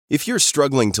If you're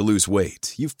struggling to lose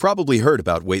weight, you've probably heard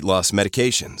about weight loss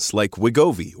medications like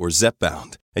Wegovy or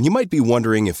Zepbound, and you might be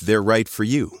wondering if they're right for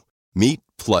you. Meet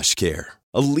PlushCare,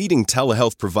 a leading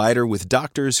telehealth provider with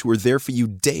doctors who are there for you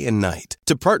day and night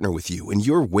to partner with you in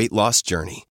your weight loss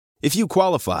journey. If you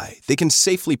qualify, they can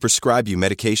safely prescribe you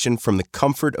medication from the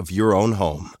comfort of your own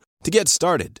home. To get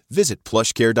started, visit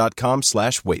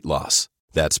plushcare.com/weightloss.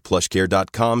 That's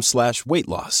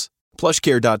plushcare.com/weightloss.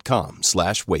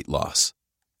 plushcare.com/weightloss.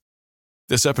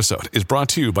 This episode is brought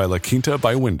to you by La Quinta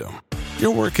by Wyndham.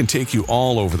 Your work can take you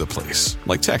all over the place,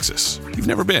 like Texas. You've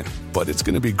never been, but it's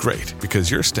going to be great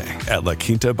because you're staying at La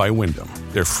Quinta by Wyndham.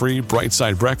 Their free Bright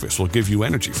Side breakfast will give you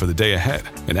energy for the day ahead.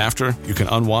 And after, you can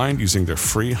unwind using their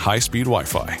free high-speed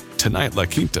Wi-Fi. Tonight, La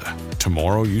Quinta.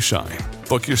 Tomorrow, you shine.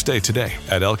 Book your stay today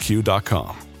at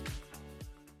lq.com.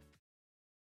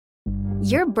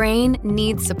 Your brain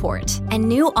needs support, and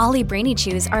new Ollie Brainy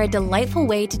Chews are a delightful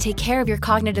way to take care of your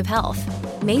cognitive health.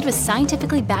 Made with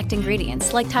scientifically backed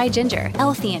ingredients like Thai ginger,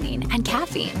 L-theanine, and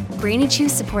caffeine, Brainy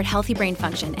Chews support healthy brain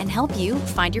function and help you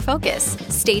find your focus,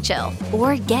 stay chill,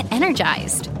 or get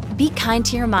energized. Be kind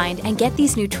to your mind and get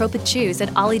these nootropic chews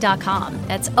at ollie.com.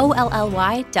 That's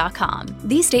OLLY.com.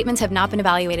 These statements have not been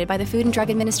evaluated by the Food and Drug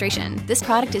Administration. This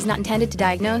product is not intended to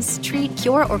diagnose, treat,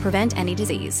 cure, or prevent any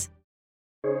disease.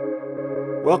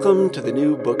 Welcome to the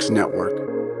New Books Network.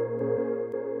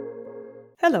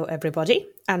 Hello, everybody,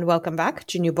 and welcome back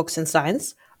to New Books in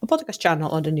Science, a podcast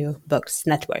channel on the New Books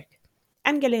Network.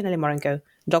 I'm Galina Limorenko,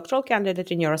 doctoral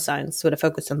candidate in neuroscience with a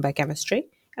focus on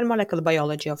biochemistry and molecular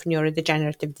biology of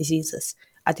neurodegenerative diseases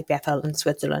at EPFL in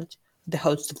Switzerland, the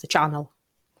host of the channel.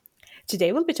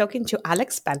 Today we'll be talking to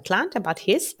Alex Pentland about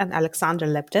his and Alexander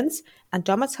Lipton's and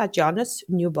Thomas Hadjianou's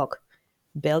new book,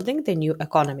 Building the New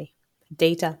Economy,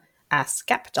 Data as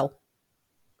Capital.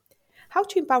 How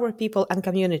to empower people and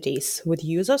communities with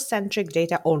user-centric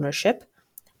data ownership,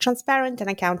 transparent and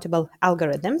accountable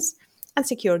algorithms, and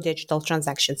secure digital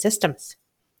transaction systems.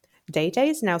 Data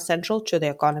is now central to the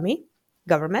economy,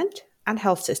 government, and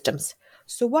health systems.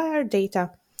 So why are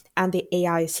data and the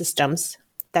AI systems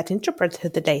that interpret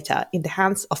the data in the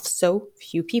hands of so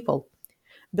few people?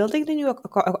 Building the new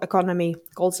economy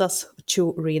calls us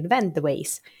to reinvent the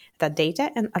ways that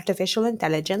data and artificial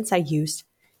intelligence are used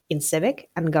in civic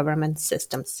and government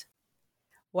systems.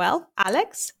 Well,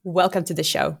 Alex, welcome to the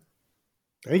show.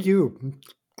 Thank you.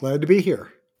 Glad to be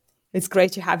here. It's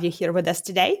great to have you here with us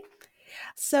today.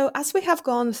 So, as we have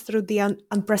gone through the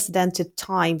unprecedented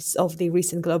times of the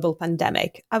recent global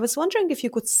pandemic, I was wondering if you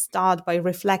could start by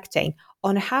reflecting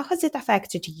on how has it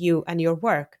affected you and your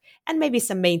work, and maybe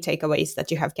some main takeaways that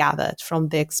you have gathered from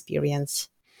the experience.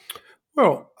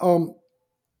 Well,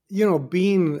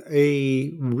 being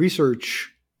a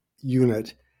research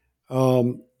unit,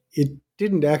 it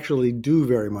didn't actually do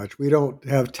very much. We don't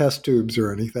have test tubes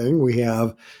or anything. We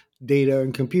have data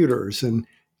and computers, and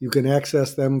you can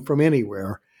access them from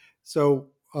anywhere. So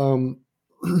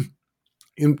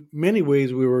in many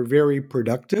ways, we were very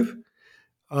productive.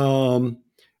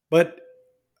 But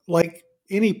like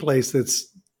any place that's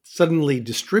suddenly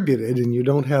distributed and you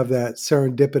don't have that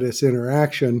serendipitous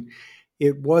interaction,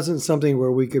 it wasn't something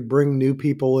where we could bring new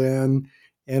people in,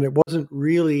 and it wasn't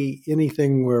really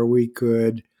anything where we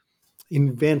could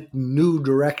invent new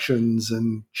directions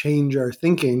and change our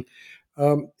thinking.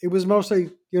 It was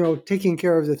mostly, taking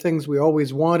care of the things we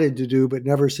always wanted to do but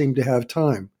never seemed to have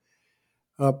time.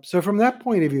 So from that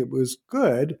point of view, it was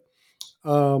good,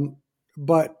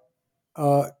 but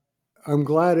I'm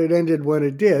glad it ended when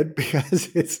it did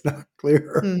because it's not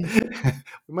clear.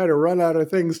 We might have run out of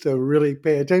things to really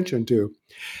pay attention to.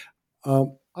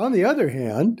 On the other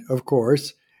hand, of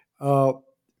course,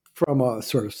 from a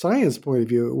sort of science point of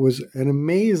view, it was an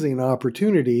amazing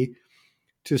opportunity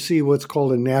to see what's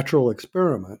called a natural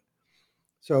experiment.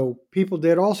 So people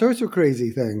did all sorts of crazy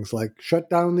things, like shut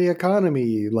down the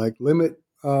economy, like limit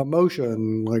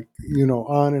motion, like,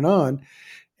 on and on.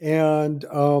 And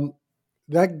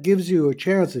that gives you a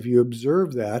chance, if you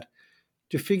observe that,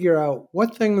 to figure out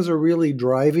what things are really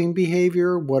driving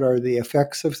behavior, what are the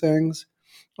effects of things.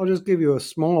 I'll just give you a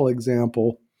small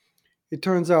example. It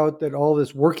turns out that all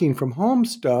this working from home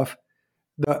stuff,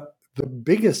 the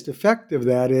biggest effect of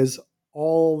that is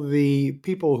all the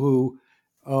people who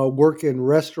work in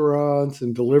restaurants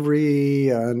and delivery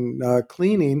and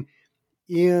cleaning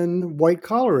in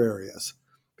white-collar areas,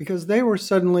 because they were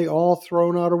suddenly all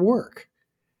thrown out of work.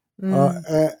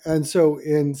 And so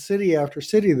in city after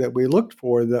city that we looked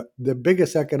for, the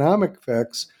biggest economic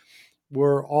effects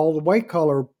were all the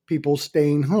white-collar people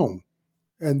staying home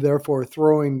and therefore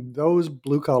throwing those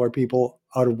blue-collar people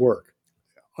out of work.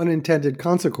 Unintended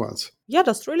consequence. Yeah,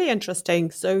 that's really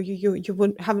interesting. So you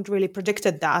haven't really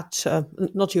predicted that,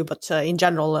 not you, but in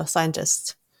general,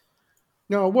 scientists.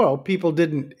 No, well, people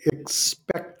didn't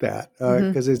expect that Hmm.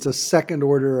 because it's a second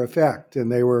order effect, and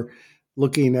they were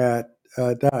looking at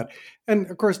that.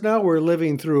 And of course, now we're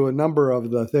living through a number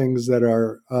of the things that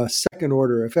are second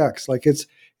order effects. Like it's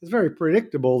very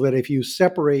predictable that if you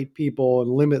separate people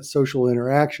and limit social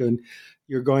interaction,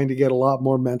 you're going to get a lot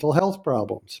more mental health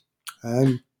problems.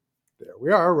 And there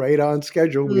we are, right on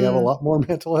schedule. We have a lot more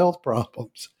mental health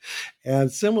problems.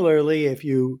 And similarly, if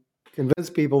you convince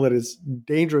people that it's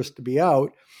dangerous to be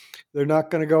out, they're not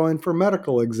going to go in for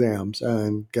medical exams.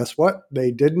 And guess what?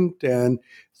 They didn't. And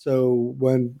so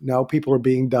when now people are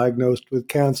being diagnosed with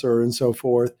cancer and so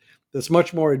forth, that's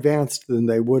much more advanced than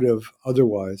they would have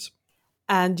otherwise.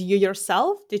 And you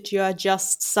yourself, did you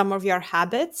adjust some of your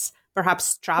habits,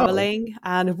 perhaps Oh, traveling?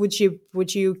 And would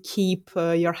you keep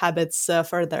your habits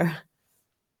further?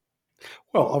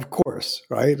 well, of course,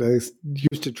 right? I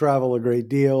used to travel a great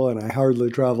deal, and I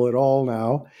hardly travel at all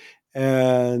now.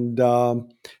 And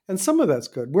some of that's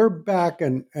good. We're back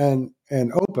and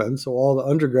open, so all the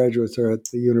undergraduates are at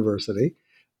the university,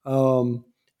 um,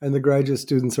 and the graduate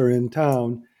students are in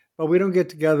town. But we don't get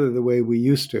together the way we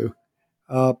used to.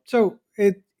 So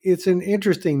it's an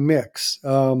interesting mix.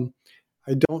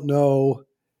 I don't know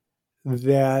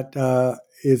that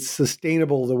it's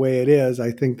sustainable the way it is.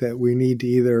 I think that we need to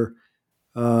either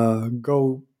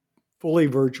go fully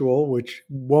virtual, which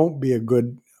won't be a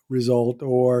good result,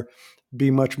 or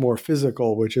be much more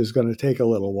physical, which is going to take a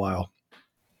little while.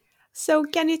 So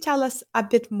can you tell us a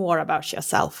bit more about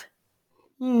yourself?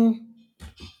 Hmm.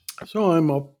 So I'm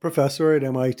a professor at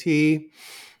MIT.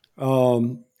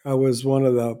 I was one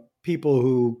of the people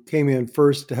who came in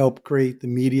first to help create the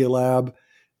Media Lab,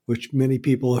 which many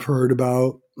people have heard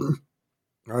about.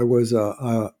 I was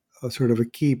a sort of a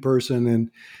key person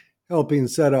in helping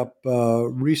set up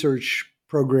research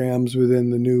programs within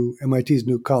the new MIT's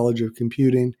new College of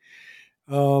Computing.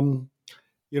 Um,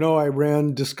 I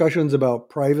ran discussions about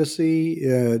privacy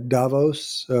at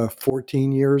Davos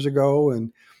 14 years ago,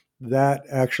 and that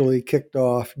actually kicked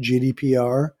off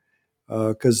GDPR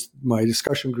because my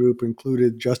discussion group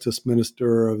included Justice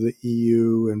Minister of the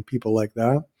EU and people like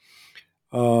that.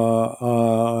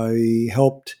 I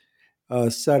helped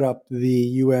set up the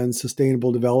UN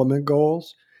Sustainable Development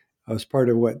Goals. I was part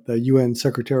of what the UN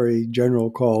Secretary General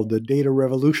called the Data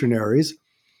Revolutionaries,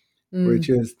 which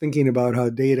Mm. is thinking about how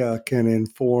data can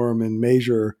inform and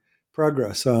measure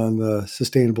progress on the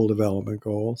Sustainable Development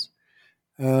Goals.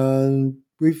 And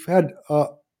we've had a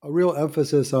real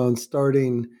emphasis on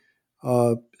starting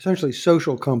essentially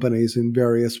social companies in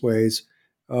various ways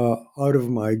out of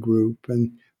my group.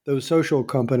 And those social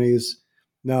companies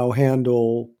now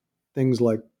handle things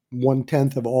like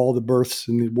 1/10 of all the births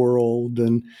in the world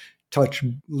and touch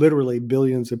literally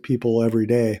billions of people every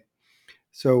day.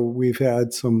 So we've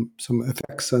had some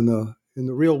effects in the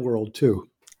real world too.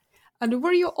 And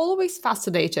were you always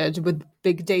fascinated with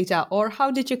big data, or how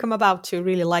did you come about to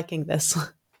really liking this?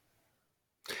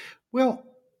 Well,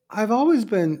 I've always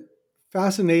been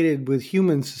fascinated with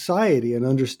human society and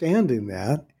understanding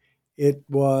that. It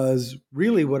was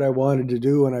really what I wanted to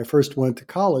do when I first went to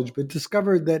college, but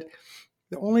discovered that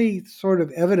the only sort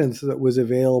of evidence that was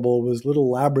available was little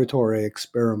laboratory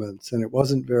experiments, and it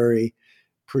wasn't very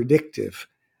predictive.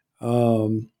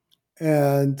 Um,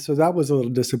 and so that was a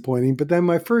little disappointing. But then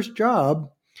my first job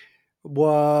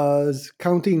was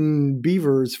counting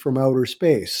beavers from outer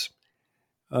space.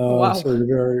 Wow. So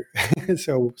very,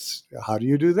 so how do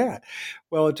you do that?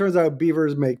 Well, it turns out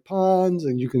beavers make ponds,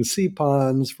 and you can see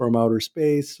ponds from outer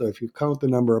space. So if you count the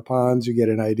number of ponds, you get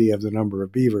an idea of the number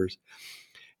of beavers,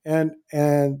 and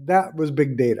that was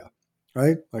big data,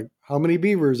 right? Like how many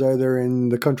beavers are there in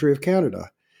the country of Canada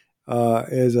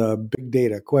is a big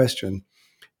data question,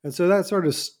 and so that sort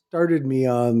of started me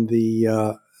on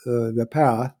the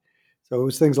path. So it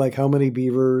was things like how many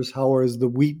beavers, how is the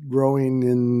wheat growing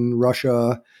in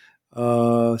Russia,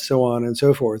 so on and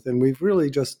so forth. And we've really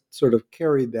just sort of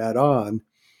carried that on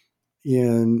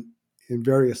in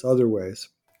various other ways.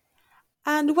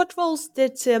 And what roles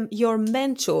did your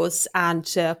mentors and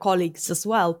colleagues as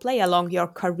well play along your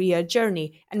career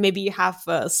journey? And maybe you have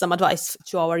some advice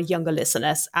to our younger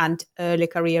listeners and early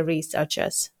career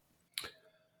researchers.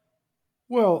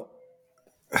 Well,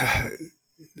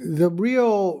 the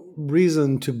real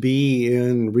reason to be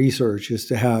in research is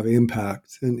to have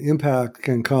impact, and impact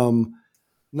can come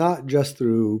not just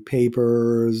through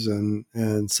papers and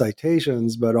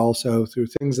citations, but also through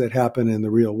things that happen in the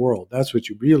real world. That's what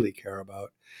you really care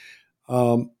about.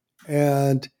 Um,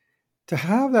 and to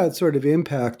have that sort of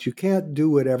impact, you can't do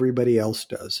what everybody else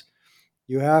does.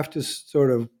 You have to sort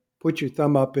of put your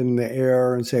thumb up in the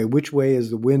air and say, which way is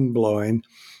the wind blowing?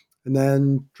 And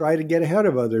then try to get ahead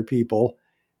of other people,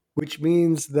 which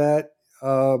means that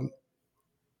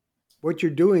what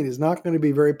you're doing is not going to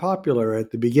be very popular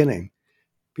at the beginning.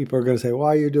 People are going to say, why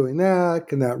are you doing that?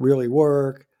 Can that really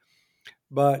work?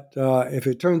 But if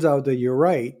it turns out that you're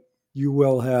right, you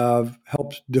will have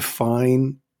helped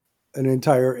define an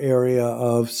entire area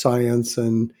of science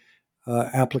and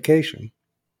application.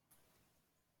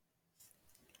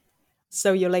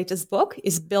 So your latest book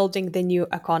is Building the New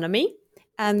Economy.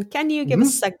 And can you give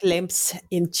us a glimpse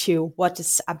into what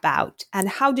it's about and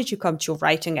how did you come to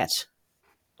writing it?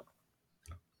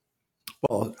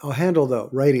 Well, I'll handle the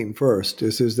writing first.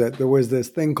 This is that there was this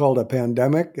thing called a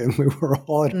pandemic and we were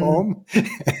all at home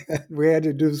and we had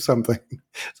to do something.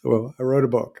 So I wrote a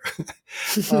book.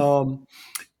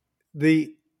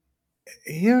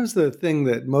 Here's the thing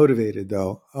that motivated,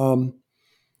 though.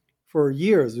 For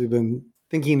years, we've been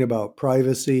thinking about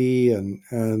privacy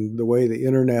and the way the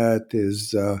internet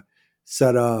is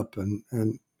set up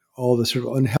and all the sort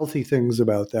of unhealthy things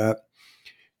about that.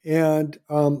 And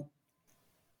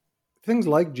things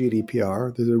like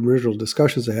GDPR, the original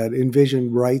discussions I had,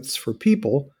 envisioned rights for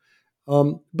people.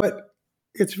 But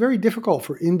it's very difficult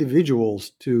for individuals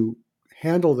to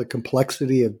handle the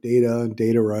complexity of data and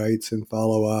data rights and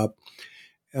follow up.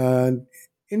 And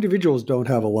individuals don't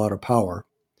have a lot of power.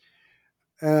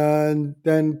 And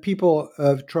then people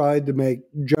have tried to make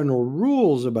general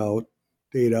rules about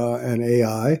data and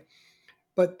AI,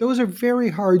 but those are very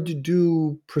hard to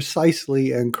do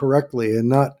precisely and correctly and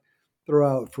not throw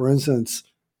out, for instance,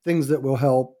 things that will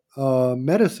help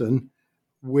medicine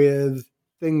with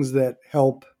things that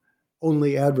help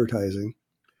only advertising.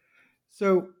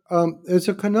 So it's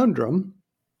a conundrum.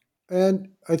 And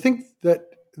I think that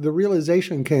the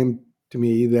realization came to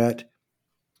me that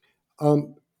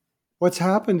what's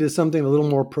happened is something a little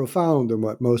more profound than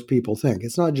what most people think.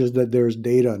 It's not just that there's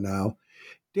data now.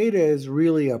 Data is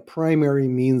really a primary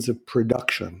means of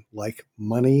production, like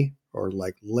money or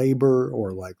like labor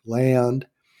or like land.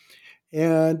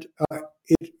 And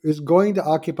it is going to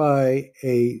occupy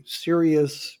a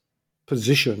serious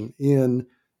position in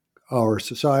our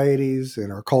societies, in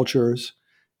our cultures,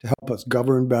 to help us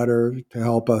govern better, to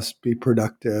help us be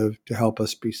productive, to help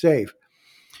us be safe.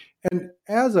 And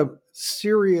as a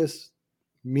serious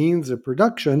means of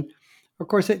production, of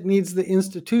course, it needs the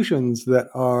institutions that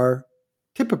are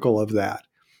typical of that.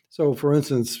 So, for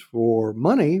instance, for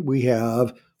money, we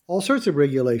have all sorts of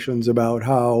regulations about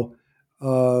how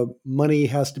money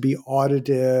has to be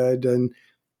audited and,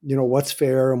 what's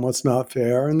fair and what's not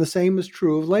fair. And the same is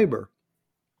true of labor.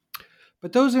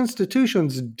 But those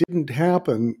institutions didn't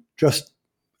happen just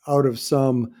out of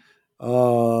some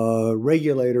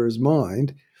regulator's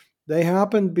mind. They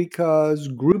happened because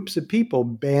groups of people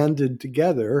banded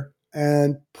together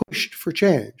and pushed for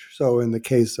change. So in the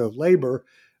case of labor,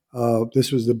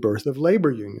 this was the birth of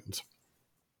labor unions.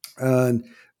 And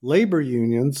labor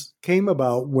unions came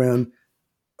about when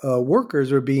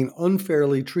workers were being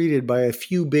unfairly treated by a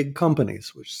few big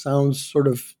companies, which sounds sort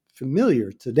of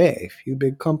familiar today. Few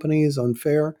big companies,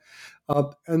 unfair.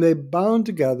 And they bound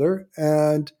together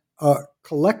and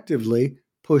collectively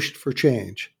pushed for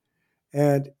change.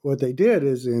 And what they did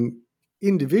is in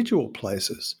individual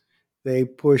places, they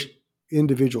pushed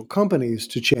individual companies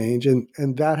to change. And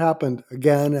that happened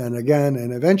again and again.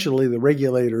 And eventually the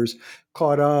regulators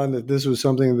caught on that this was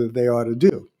something that they ought to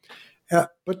do.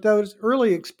 But those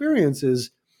early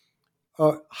experiences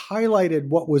highlighted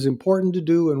what was important to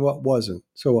do and what wasn't.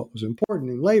 So what was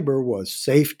important in labor was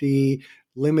safety,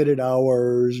 limited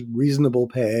hours, reasonable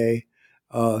pay,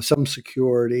 some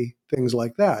security, things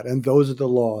like that. And those are the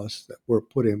laws that were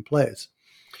put in place.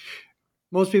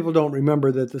 Most people don't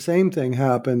remember that the same thing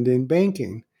happened in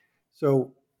banking.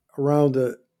 So around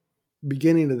the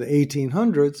beginning of the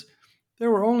 1800s,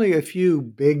 there were only a few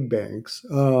big banks,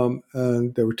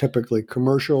 and they were typically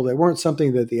commercial. They weren't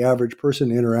something that the average person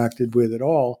interacted with at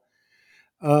all.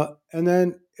 And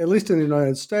then, at least in the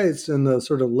United States, in the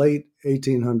sort of late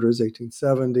 1800s,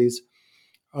 1870s,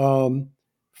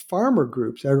 farmer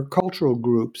groups, agricultural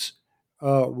groups,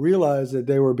 realized that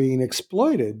they were being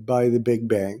exploited by the big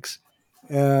banks,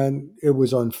 and it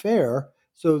was unfair.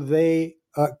 So they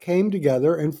came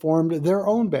together and formed their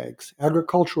own banks,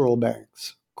 agricultural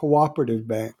banks, cooperative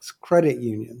banks, credit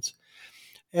unions.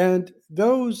 And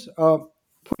those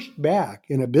pushed back,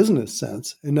 in a business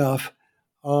sense, enough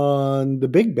on the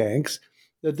big banks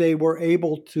that they were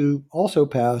able to also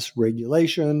pass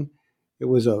regulation. It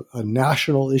was a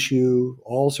national issue,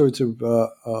 all sorts of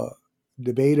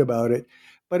debate about it.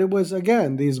 But it was,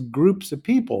 again, these groups of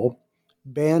people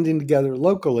banding together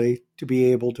locally to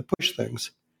be able to push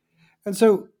things. And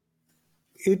so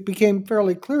it became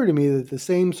fairly clear to me that the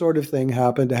same sort of thing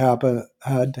had to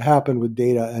happen with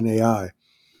data and AI.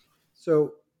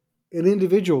 So an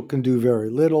individual can do very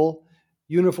little.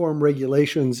 Uniform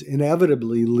regulations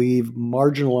inevitably leave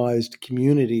marginalized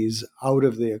communities out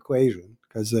of the equation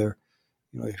because they're,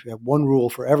 if you have one rule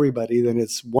for everybody, then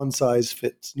it's one size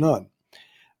fits none.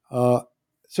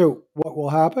 So what will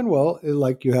happen? Well,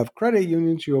 like you have credit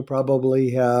unions, you'll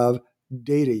probably have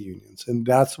data unions, and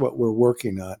that's what we're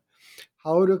working on.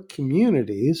 How do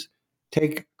communities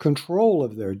take control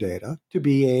of their data to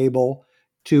be able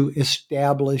to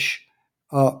establish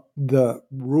the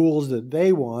rules that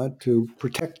they want to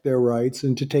protect their rights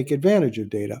and to take advantage of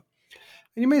data?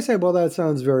 And you may say, well, that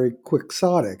sounds very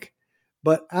quixotic,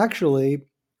 but actually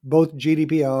both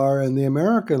GDPR and the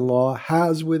American law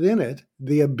has within it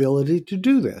the ability to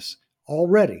do this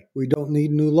already. We don't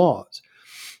need new laws.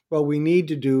 What we need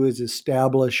to do is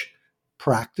establish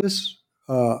practice,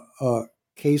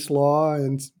 case law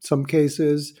in some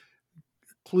cases,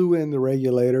 clue in the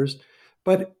regulators.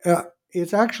 But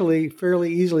it's actually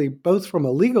fairly easily, both from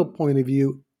a legal point of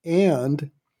view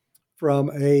and from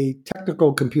a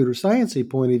technical computer sciencey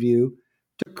point of view,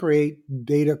 to create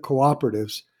data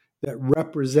cooperatives that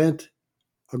represent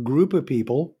a group of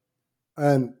people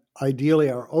and ideally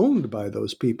are owned by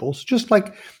those people. So just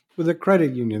like with a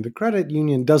credit union, the credit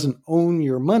union doesn't own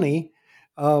your money.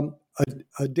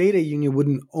 A data union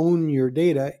wouldn't own your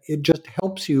data. It just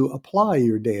helps you apply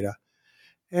your data.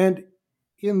 And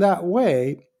in that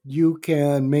way, you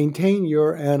can maintain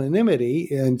your anonymity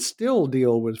and still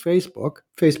deal with Facebook.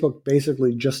 Facebook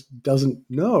basically just doesn't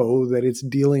know that it's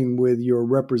dealing with your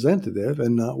representative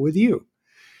and not with you.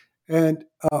 And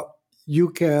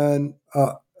you can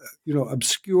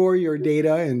obscure your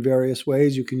data in various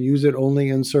ways. You can use it only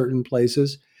in certain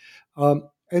places.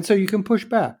 And so you can push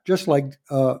back, just like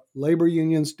labor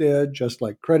unions did, just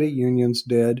like credit unions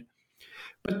did.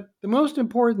 But the most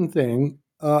important thing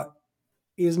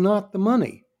is not the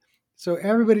money. So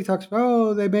everybody talks about,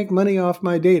 oh, they make money off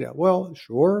my data. Well,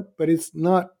 sure, but it's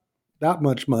not that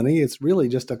much money. It's really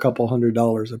just a couple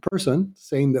 $100 a person,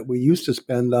 same that we used to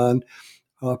spend on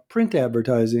print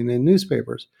advertising in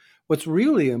newspapers. What's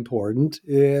really important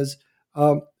is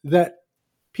that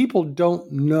people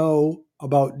don't know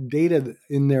about data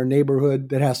in their neighborhood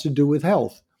that has to do with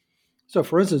health. So,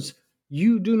 for instance,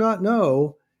 you do not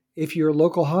know if your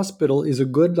local hospital is a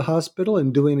good hospital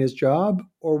and doing its job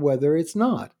or whether it's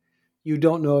not. You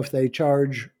don't know if they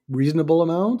charge reasonable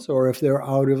amounts or if they're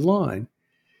out of line.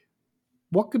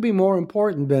 What could be more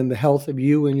important than the health of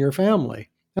you and your family?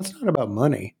 That's not about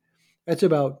money. It's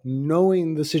about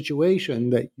knowing the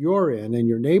situation that you're in and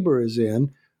your neighbor is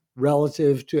in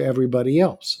relative to everybody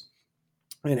else,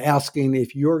 and asking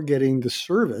if you're getting the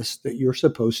service that you're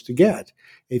supposed to get,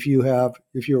 if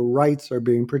your rights are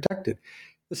being protected.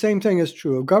 The same thing is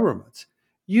true of governments.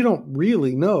 You don't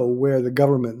really know where the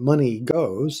government money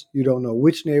goes. You don't know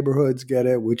which neighborhoods get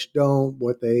it, which don't,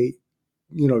 what they,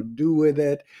 do with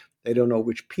it. They don't know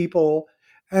which people.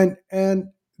 And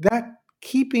that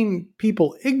keeping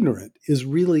people ignorant is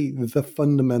really the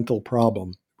fundamental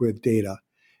problem with data.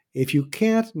 If you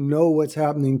can't know what's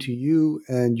happening to you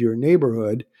and your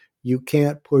neighborhood, you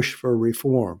can't push for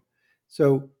reform.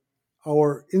 So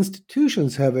our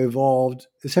institutions have evolved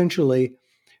essentially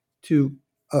to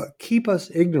keep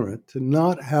us ignorant, to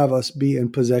not have us be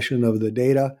in possession of the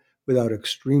data without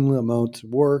extreme amounts of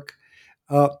work.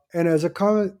 And as a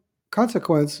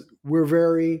consequence, we're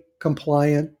very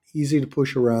compliant, easy to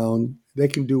push around. They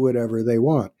can do whatever they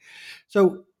want.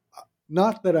 So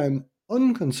not that I'm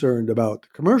unconcerned about the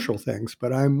commercial things,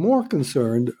 but I'm more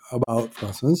concerned about, for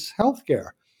instance,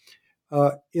 healthcare.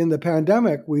 In the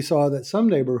pandemic, we saw that some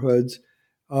neighborhoods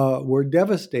were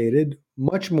devastated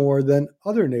much more than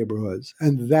other neighborhoods.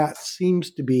 And that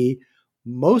seems to be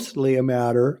mostly a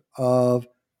matter of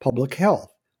public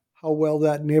health, how well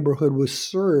that neighborhood was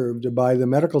served by the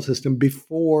medical system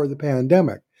before the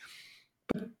pandemic.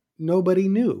 But nobody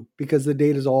knew because the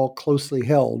data is all closely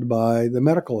held by the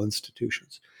medical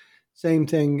institutions. Same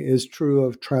thing is true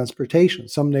of transportation.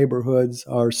 Some neighborhoods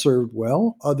are served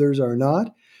well, others are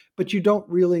not, but you don't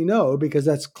really know because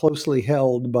that's closely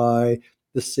held by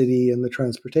the city and the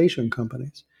transportation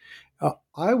companies.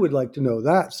 I would like to know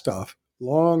that stuff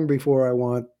long before I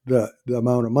want the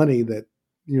amount of money that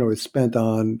is spent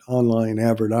on online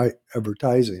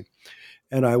advertising.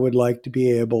 And I would like to be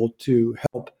able to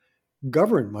help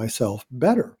govern myself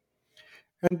better.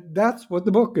 And that's what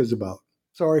the book is about.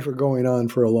 Sorry for going on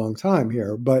for a long time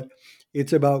here, but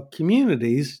it's about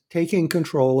communities taking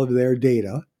control of their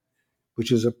data,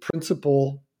 which is a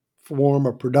principal form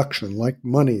of production, like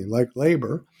money, like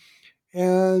labor,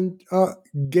 and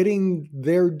getting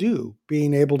their due,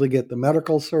 being able to get the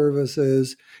medical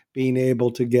services, being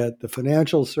able to get the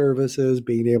financial services,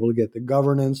 being able to get the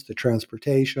governance, the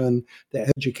transportation,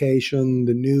 the education,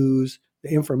 the news, the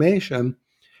information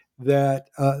that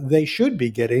they should be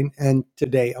getting and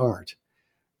today aren't.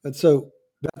 And so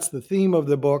that's the theme of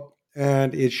the book,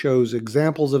 and it shows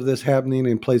examples of this happening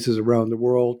in places around the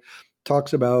world,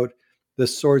 talks about the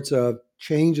sorts of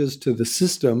changes to the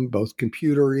system, both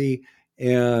computery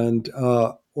and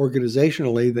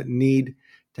organizationally, that need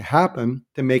to happen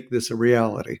to make this a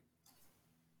reality.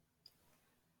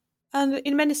 And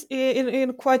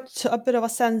in quite a bit of a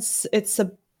sense, it's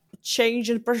a change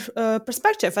in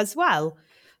perspective as well.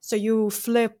 So you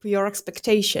flip your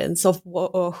expectations of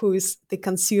who is the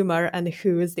consumer and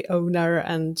who is the owner,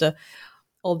 and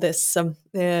all this.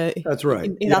 That's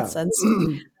right. In that sense.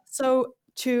 So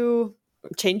to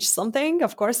change something,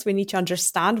 of course, we need to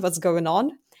understand what's going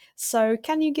on. So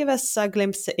can you give us a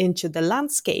glimpse into the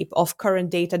landscape of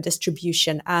current data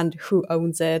distribution and who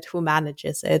owns it, who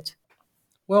manages it?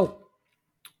 Well,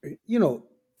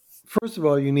 first of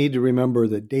all, you need to remember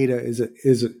that data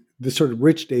the sort of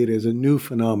rich data is a new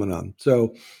phenomenon.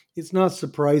 So it's not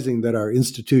surprising that our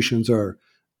institutions are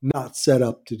not set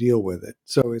up to deal with it.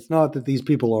 So it's not that these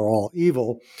people are all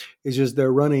evil. It's just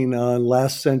they're running on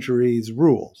last century's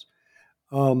rules.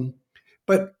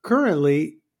 But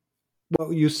currently,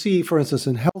 what you see, for instance,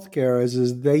 in healthcare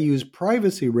is they use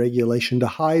privacy regulation to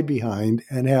hide behind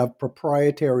and have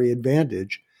proprietary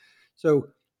advantage. So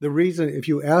the reason, if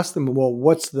you ask them, well,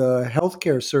 what's the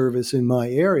healthcare service in my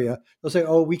area? They'll say,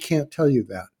 oh, we can't tell you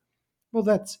that. Well,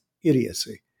 that's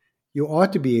idiocy. You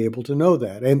ought to be able to know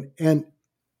that. And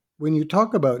when you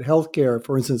talk about healthcare,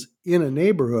 for instance, in a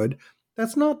neighborhood,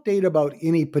 that's not data about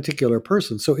any particular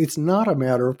person. So it's not a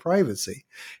matter of privacy.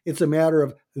 It's a matter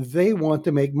of they want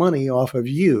to make money off of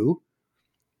you,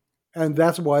 and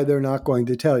that's why they're not going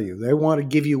to tell you. They want to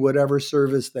give you whatever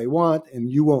service they want, and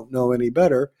you won't know any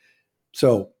better.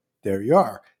 So there you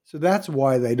are. So that's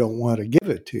why they don't want to give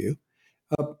it to you.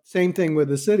 Same thing with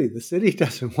the city. The city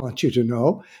doesn't want you to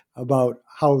know about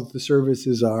how the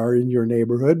services are in your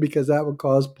neighborhood because that would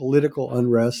cause political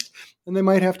unrest and they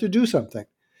might have to do something.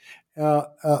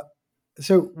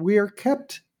 So we are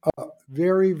kept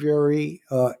very, very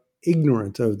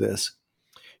ignorant of this.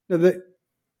 Now, the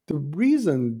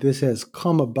reason this has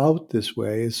come about this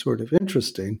way is sort of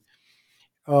interesting.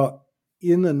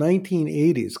 In the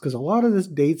 1980s, because a lot of this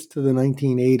dates to the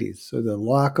 1980s, so the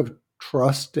lack of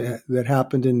trust that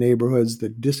happened in neighborhoods, the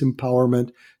disempowerment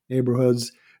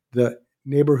neighborhoods, the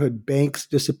neighborhood banks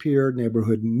disappeared,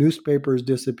 neighborhood newspapers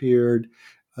disappeared,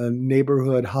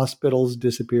 neighborhood hospitals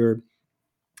disappeared.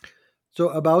 So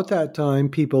about that time,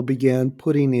 people began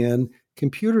putting in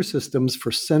computer systems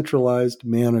for centralized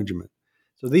management.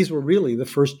 So these were really the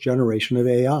first generation of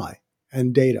AI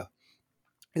and data.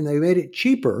 And they made it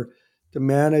cheaper to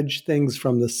manage things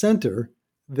from the center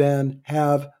than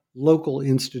have local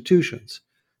institutions.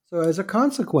 So as a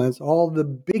consequence, all the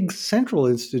big central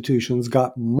institutions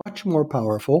got much more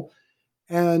powerful,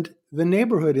 and the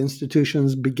neighborhood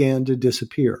institutions began to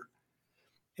disappear.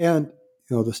 And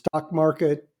the stock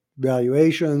market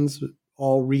valuations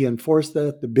all reinforced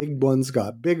that. The big ones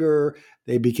got bigger.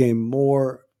 They became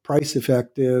more price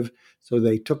effective. So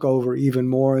they took over even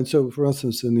more. And so, for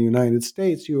instance, in the United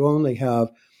States, you only have,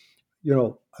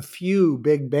 a few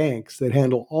big banks that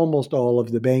handle almost all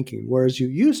of the banking, whereas you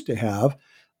used to have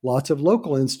lots of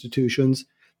local institutions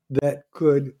that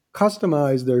could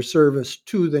customize their service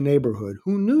to the neighborhood,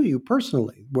 who knew you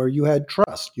personally, where you had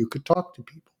trust, you could talk to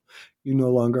people. You no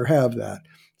longer have that.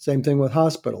 Same thing with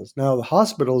hospitals. Now the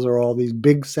hospitals are all these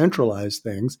big centralized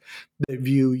things that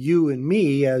view you and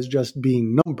me as just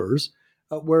being numbers,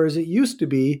 whereas it used to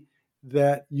be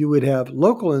that you would have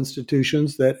local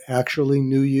institutions that actually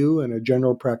knew you and a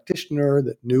general practitioner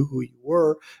that knew who you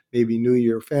were, maybe knew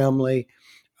your family,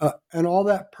 and all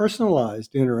that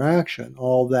personalized interaction,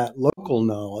 all that local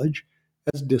knowledge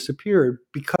has disappeared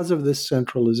because of this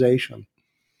centralization.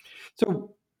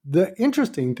 So the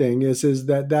interesting thing is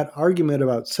that argument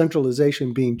about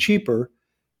centralization being cheaper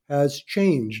has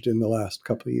changed in the last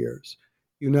couple of years.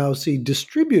 You now see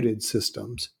distributed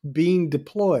systems being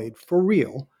deployed for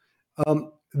real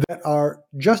that are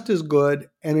just as good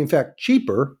and, in fact,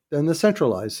 cheaper than the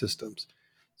centralized systems.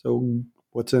 So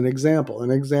what's an example? An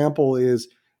example is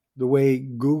the way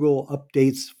Google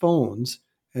updates phones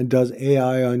and does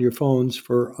AI on your phones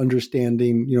for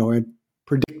understanding, and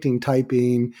predicting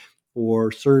typing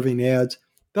or serving ads.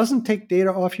 Doesn't take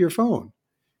data off your phone.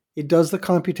 It does the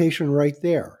computation right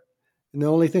there. And the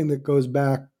only thing that goes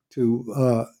back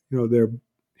to their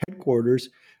headquarters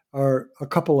are a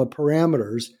couple of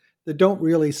parameters that don't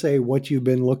really say what you've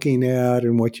been looking at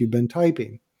and what you've been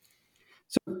typing.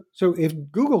 So if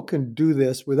Google can do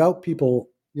this without people,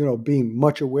 being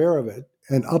much aware of it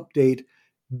and update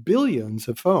billions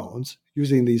of phones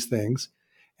using these things,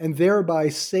 and thereby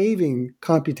saving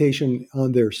computation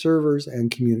on their servers and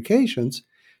communications,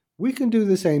 we can do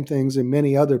the same things in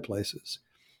many other places.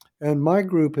 And my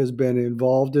group has been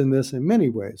involved in this in many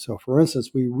ways. So, for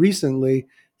instance, we recently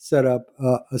set up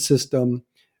a system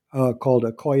called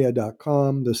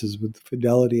Akoya.com. This is with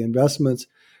Fidelity Investments,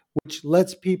 which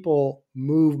lets people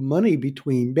move money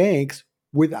between banks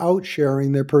without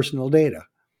sharing their personal data.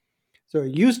 So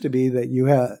it used to be that you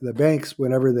had the banks,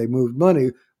 whenever they moved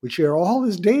money, would share all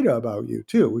this data about you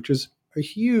too, which is a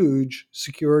huge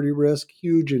security risk,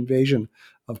 huge invasion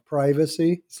of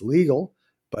privacy. It's legal,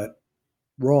 but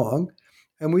wrong.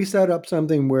 And we set up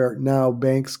something where now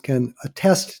banks can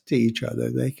attest to each other.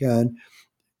 They can,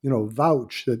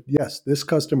 vouch that, yes, this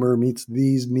customer meets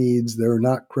these needs. They're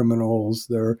not criminals.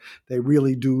 They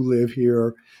really do live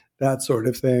here, that sort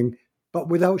of thing, but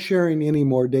without sharing any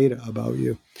more data about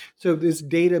you. So this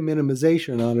data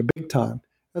minimization on a big time,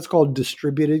 that's called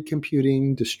distributed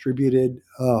computing, distributed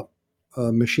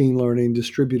machine learning,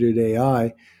 distributed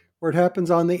AI, where it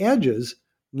happens on the edges,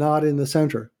 not in the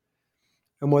center.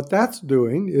 And what that's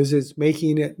doing is it's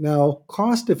making it now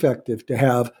cost effective to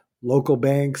have local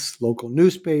banks, local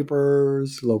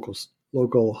newspapers,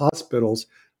 local hospitals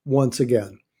once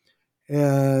again.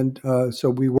 And so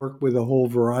we work with a whole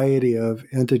variety of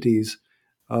entities,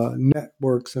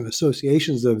 networks and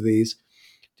associations of these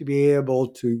to be able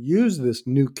to use this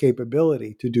new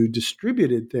capability to do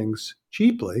distributed things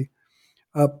cheaply,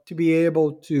 to be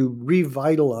able to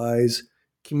revitalize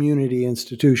community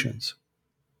institutions.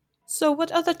 So,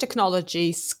 what other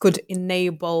technologies could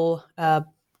enable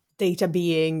data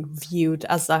being viewed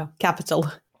as a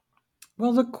capital?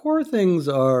 Well, the core things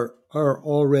are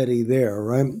already there,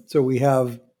 right? So we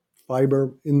have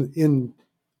fiber in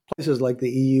places like the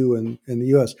EU and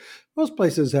the US. Most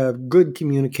places have good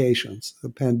communications. The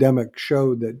pandemic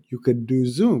showed that you could do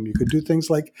Zoom. You could do things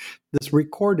like this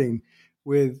recording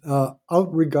without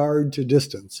regard to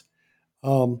distance.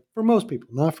 For most people,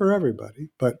 not for everybody,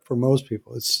 but for most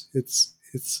people, it's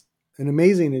an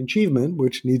amazing achievement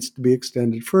which needs to be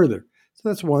extended further. So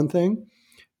that's one thing.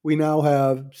 We now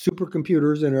have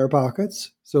supercomputers in our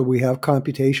pockets, so we have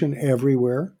computation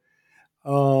everywhere.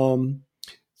 So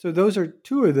those are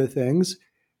two of the things.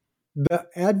 The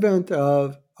advent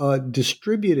of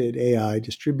distributed AI,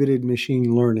 distributed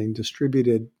machine learning,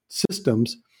 distributed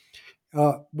systems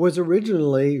was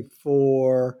originally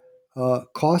for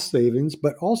cost savings,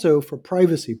 but also for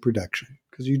privacy protection,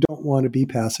 because you don't want to be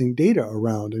passing data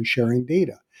around and sharing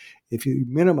data. If you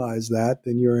minimize that,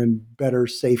 then you're in a better,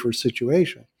 safer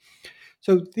situation.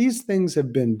 So these things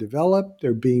have been developed,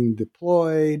 they're being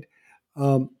deployed,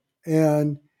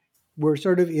 and we're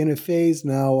sort of in a phase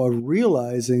now of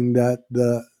realizing that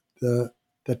the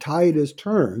tide has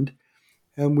turned,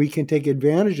 and we can take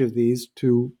advantage of these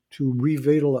to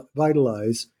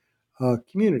revitalize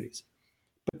communities.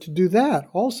 But to do that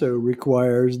also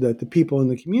requires that the people in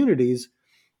the communities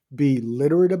be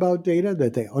literate about data,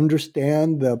 that they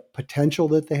understand the potential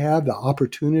that they have, the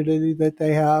opportunity that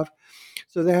they have.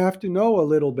 So they have to know a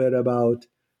little bit about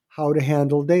how to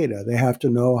handle data. They have to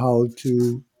know how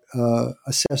to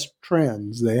assess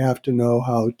trends. They have to know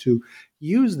how to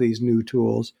use these new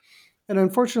tools. And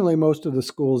unfortunately, most of the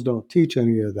schools don't teach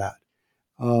any of that.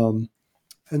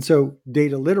 And so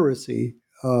data literacy,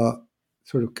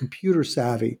 sort of computer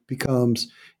savvy,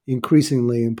 becomes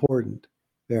increasingly important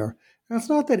there. Now, it's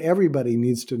not that everybody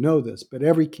needs to know this, but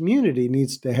every community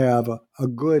needs to have a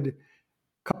good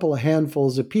couple of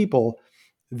handfuls of people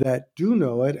that do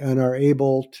know it and are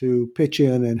able to pitch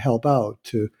in and help out,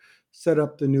 to set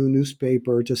up the new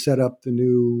newspaper, to set up the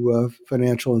new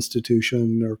financial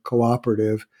institution or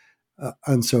cooperative,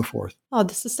 and so forth. Oh,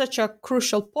 this is such a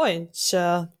crucial point.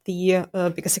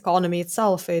 Because economy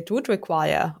itself, it would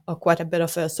require quite a bit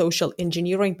of social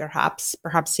engineering, perhaps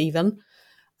even.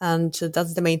 And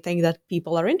that's the main thing that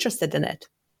people are interested in it.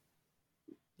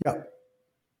 Yeah.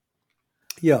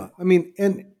 Yeah. I mean,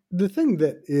 and the thing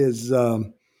that is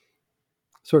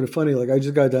sort of funny, like I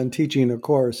just got done teaching a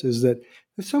course, is that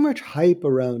there's so much hype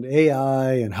around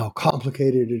AI and how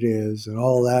complicated it is and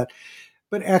all that.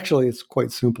 But actually, it's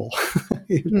quite simple.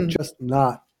 It's just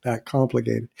not that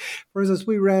complicated. For instance,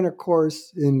 we ran a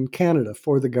course in Canada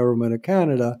for the government of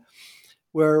Canada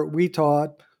where we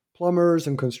taught plumbers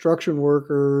and construction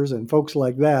workers and folks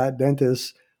like that,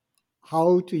 dentists,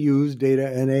 how to use data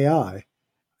and AI.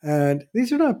 And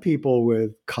these are not people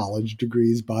with college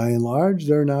degrees by and large.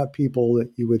 They're not people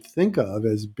that you would think of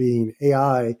as being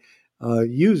AI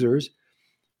users,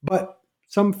 but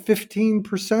some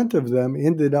 15% of them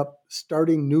ended up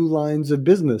starting new lines of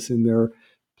business in their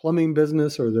plumbing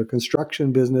business or their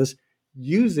construction business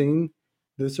using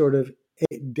the sort of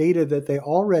data that they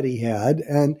already had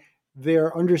and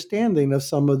their understanding of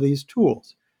some of these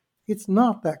tools. It's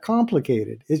not that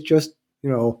complicated. It's just,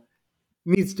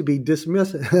 needs to be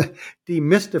demystified,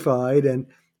 and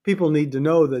people need to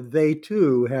know that they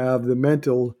too have the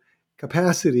mental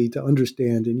capacity to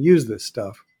understand and use this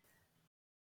stuff.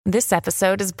 This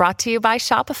episode is brought to you by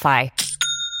Shopify.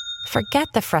 Forget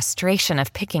the frustration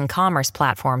of picking commerce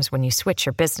platforms when you switch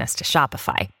your business to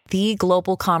Shopify, the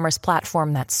global commerce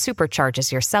platform that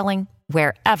supercharges your selling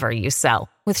wherever you sell.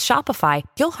 With Shopify,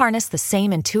 you'll harness the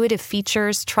same intuitive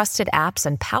features, trusted apps,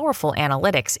 and powerful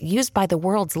analytics used by the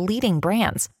world's leading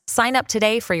brands. Sign up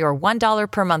today for your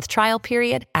 $1 per month trial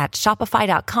period at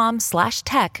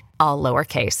shopify.com/tech, all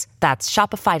lowercase. That's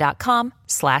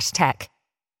shopify.com/tech.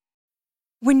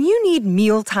 When you need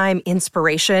mealtime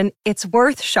inspiration, it's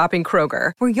worth shopping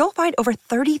Kroger, where you'll find over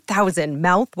 30,000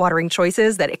 mouth-watering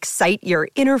choices that excite your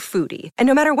inner foodie. And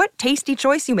no matter what tasty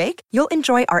choice you make, you'll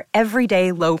enjoy our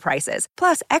everyday low prices,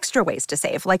 plus extra ways to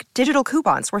save, like digital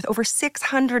coupons worth over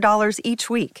 $600 each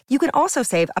week. You can also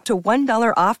save up to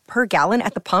 $1 off per gallon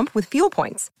at the pump with fuel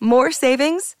points. More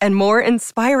savings and more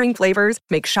inspiring flavors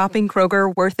make shopping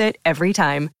Kroger worth it every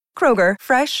time. Kroger,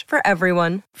 fresh for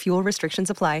everyone. Fuel restrictions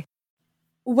apply.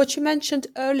 What you mentioned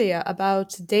earlier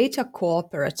about data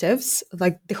cooperatives,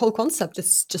 like the whole concept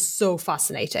is just so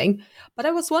fascinating. But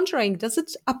I was wondering, does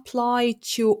it apply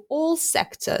to all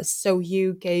sectors? So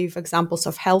you gave examples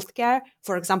of healthcare.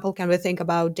 For example, can we think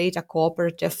about data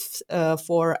cooperatives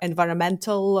for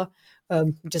environmental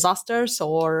disasters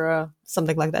or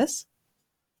something like this?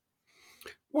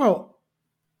 Well,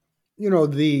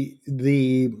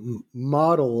 the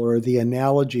model or the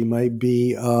analogy might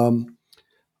be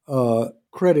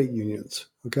credit unions.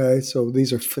 Okay, so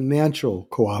these are financial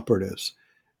cooperatives,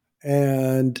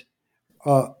 and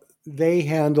they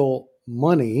handle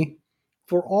money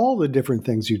for all the different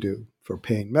things you do, for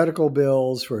paying medical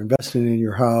bills, for investing in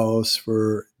your house,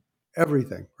 for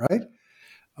everything, right?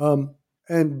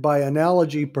 And by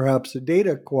analogy, perhaps a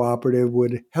data cooperative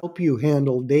would help you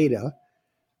handle data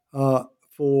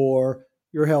for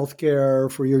your healthcare,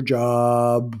 for your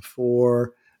job,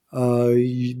 for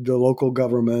the local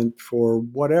government, for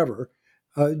whatever,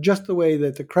 just the way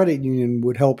that the credit union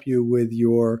would help you with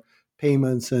your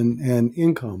payments and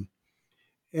income.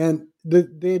 And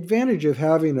the advantage of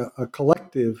having a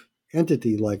collective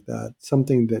entity like that,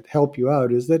 something that help you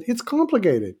out, is that it's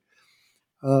complicated.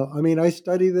 I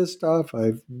study this stuff.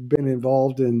 I've been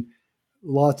involved in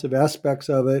lots of aspects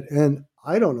of it, and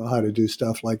I don't know how to do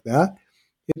stuff like that.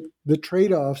 The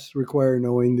trade-offs require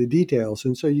knowing the details.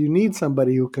 And so you need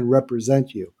somebody who can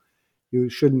represent you. You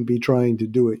shouldn't be trying to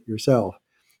do it yourself.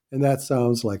 And that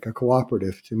sounds like a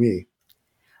cooperative to me.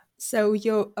 So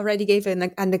you already gave an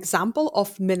example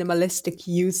of minimalistic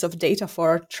use of data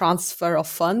for transfer of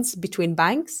funds between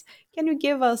banks. Can you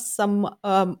give us some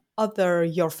other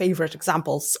your favorite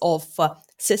examples of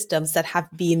systems that have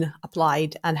been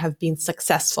applied and have been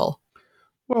successful?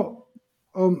 Well,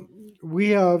 we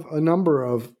have a number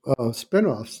of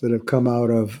spinoffs that have come out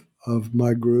of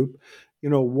my group.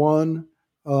 One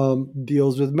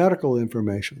deals with medical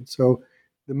information. So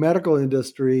the medical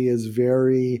industry is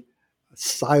very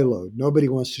siloed. Nobody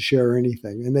wants to share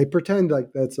anything. And they pretend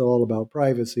like that's all about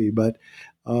privacy, but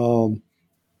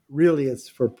really it's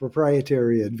for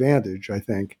proprietary advantage, I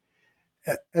think.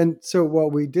 And so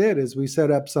what we did is we set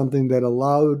up something that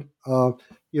allowed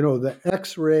the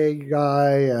X-ray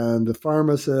guy and the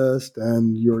pharmacist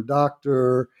and your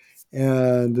doctor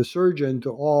and the surgeon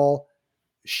to all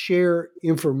share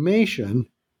information,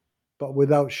 but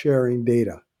without sharing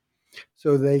data.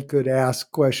 So they could ask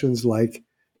questions like,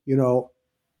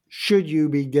 should you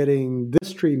be getting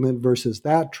this treatment versus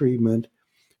that treatment,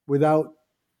 without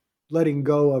letting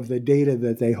go of the data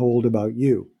that they hold about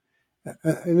you.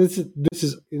 And this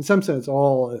is in some sense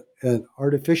all an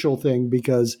artificial thing,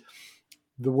 because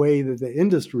the way that the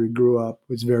industry grew up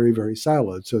was very, very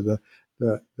siloed. So the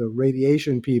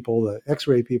radiation people, the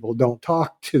X-ray people don't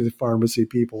talk to the pharmacy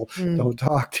people, don't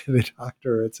talk to the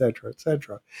doctor, et cetera, et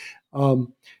cetera.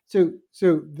 So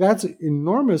that's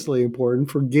enormously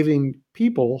important for giving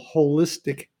people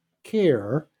holistic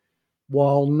care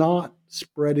while not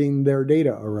spreading their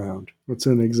data around. That's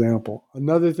an example.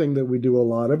 Another thing that we do a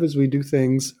lot of is we do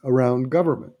things around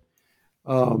government.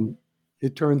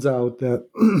 It turns out that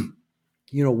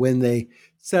when they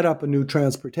set up a new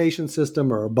transportation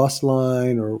system or a bus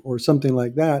line or something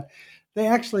like that, they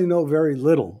actually know very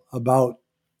little about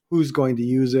who's going to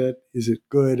use it. Is it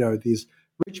good? Are these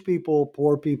rich people,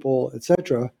 poor people,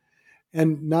 etc.?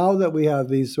 And now that we have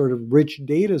these sort of rich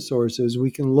data sources,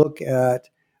 we can look at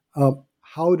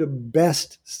how to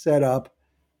best set up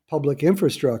public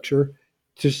infrastructure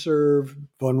to serve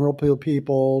vulnerable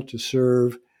people, to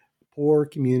serve poor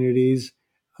communities,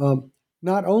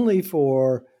 not only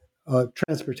for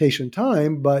transportation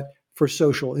time, but for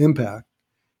social impact.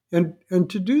 And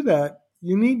to do that,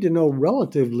 you need to know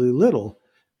relatively little.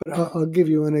 But I'll give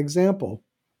you an example.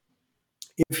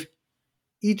 If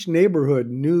each neighborhood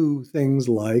knew things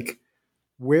like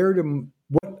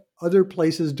what other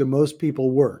places do most people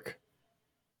work?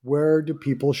 Where do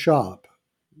people shop?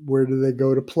 Where do they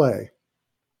go to play?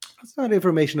 That's not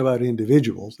information about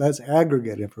individuals. That's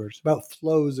aggregate information about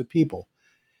flows of people.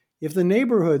 If the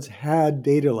neighborhoods had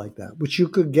data like that, which you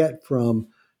could get from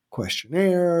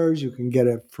questionnaires, you can get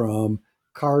it from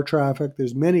car traffic,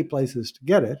 there's many places to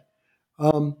get it,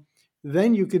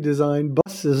 then you could design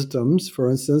bus systems, for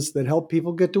instance, that help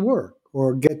people get to work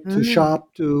or get to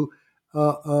shop to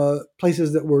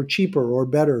places that were cheaper or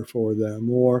better for them,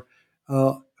 or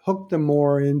hook them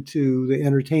more into the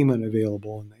entertainment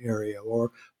available in the area,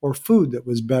 or food that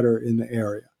was better in the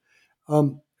area.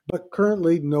 But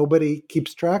currently, nobody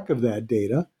keeps track of that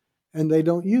data, and they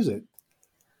don't use it.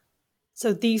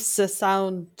 So these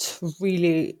sound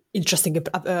really interesting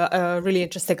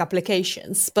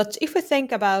applications. But if we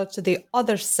think about the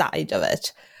other side of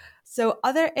it, so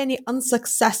are there any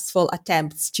unsuccessful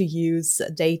attempts to use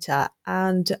data,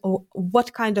 and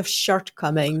what kind of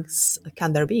shortcomings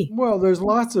can there be? Well, there's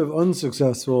lots of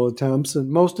unsuccessful attempts,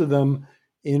 and most of them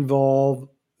involve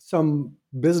some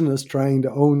business trying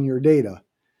to own your data.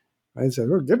 I said,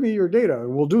 give me your data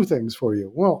and we'll do things for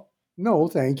you. Well, no,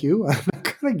 thank you. I'm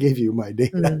not going to give you my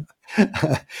data.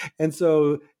 And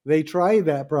so they try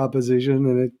that proposition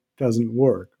and it doesn't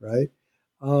work, right?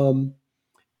 So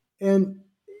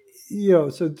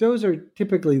those are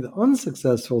typically the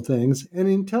unsuccessful things. And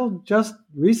until just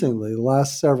recently, the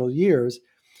last several years,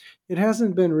 it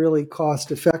hasn't been really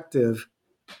cost effective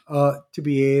to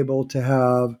be able to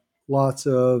have lots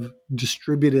of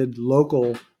distributed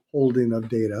local holding of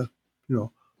data,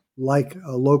 like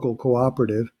a local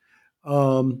cooperative.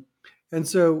 And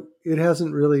so it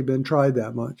hasn't really been tried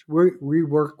that much. We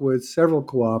work with several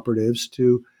cooperatives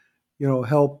to,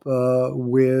 help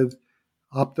with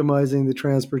optimizing the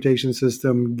transportation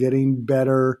system, getting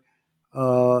better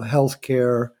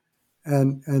healthcare,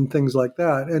 and things like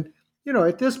that. And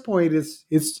at this point,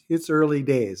 it's early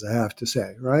days, I have to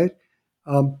say, right?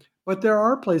 But there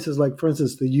are places like, for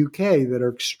instance, the UK that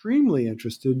are extremely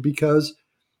interested because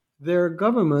their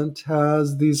government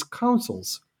has these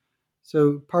councils.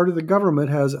 So part of the government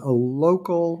has a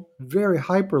local, very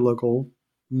hyper-local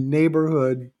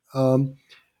neighborhood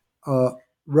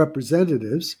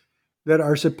representatives that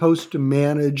are supposed to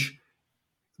manage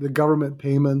the government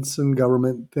payments and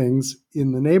government things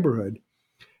in the neighborhood.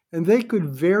 And they could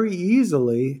very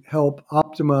easily help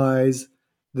optimize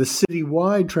the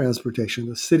citywide transportation,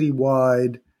 the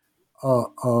citywide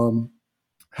healthcare,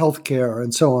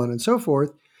 and so on and so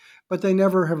forth. But they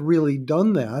never have really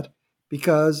done that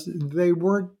because they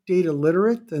weren't data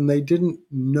literate and they didn't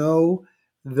know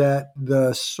that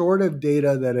the sort of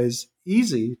data that is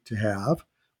easy to have,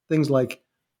 things like,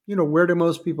 where do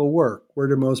most people work? Where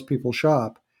do most people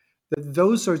shop? That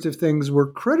those sorts of things were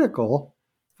critical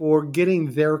for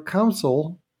getting their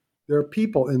people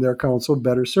in their council,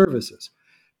 better services.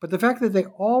 But the fact that they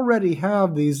already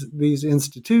have these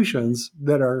institutions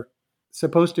that are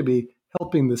supposed to be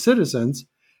helping the citizens,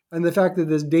 and the fact that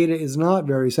this data is not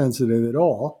very sensitive at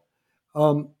all,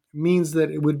 means that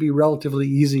it would be relatively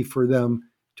easy for them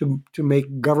to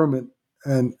make government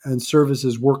and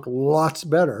services work lots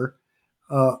better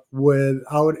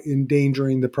without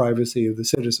endangering the privacy of the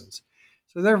citizens.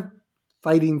 So they're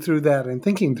fighting through that and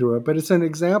thinking through it, but it's an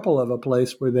example of a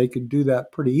place where they could do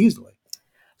that pretty easily.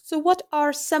 So what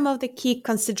are some of the key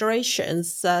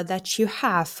considerations that you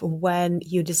have when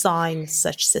you design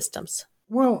such systems?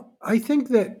 Well, I think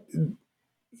that,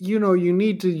 you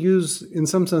need to use, in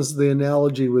some sense, the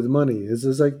analogy with money. It's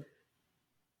like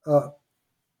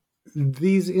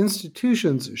these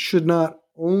institutions should not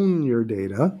own your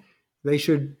data. They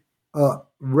should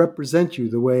represent you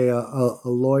the way a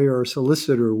lawyer or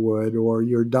solicitor would, or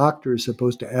your doctor is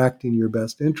supposed to act in your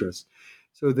best interest.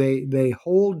 So they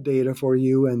hold data for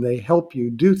you and they help you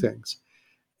do things.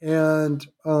 And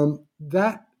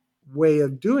that way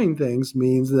of doing things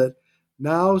means that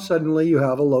now suddenly you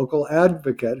have a local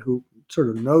advocate who sort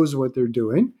of knows what they're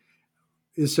doing,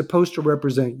 is supposed to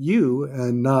represent you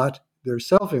and not their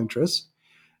self-interest,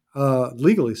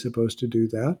 legally supposed to do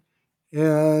that.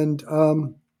 And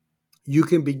you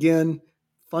can begin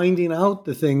finding out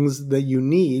the things that you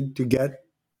need to get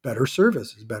better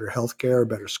services, better healthcare,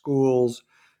 better schools,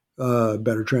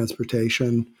 better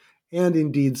transportation, and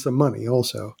indeed some money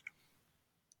also.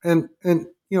 And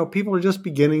people are just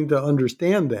beginning to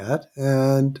understand that,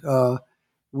 and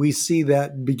we see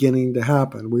that beginning to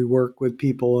happen. We work with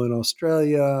people in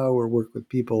Australia, we work with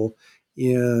people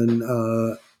in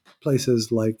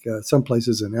places like some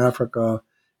places in Africa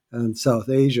and South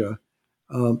Asia.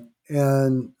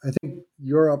 And I think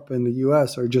Europe and the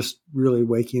US are just really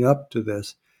waking up to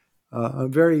this.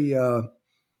 I'm very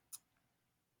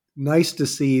nice to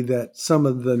see that some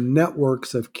of the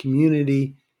networks of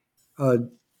community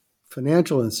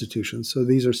financial institutions, so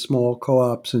these are small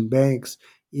co-ops and banks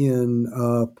in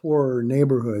poorer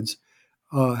neighborhoods,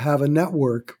 have a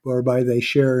network whereby they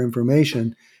share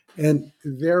information, and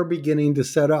they're beginning to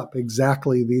set up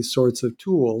exactly these sorts of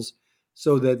tools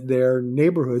so that their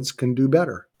neighborhoods can do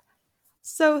better.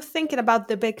 So thinking about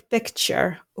the big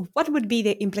picture, what would be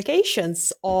the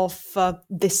implications of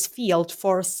this field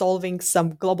for solving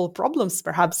some global problems,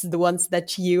 perhaps the ones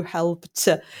that you helped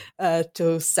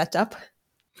to set up?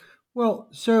 Well,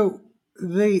 so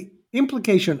the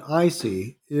implication I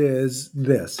see is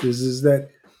this, is that,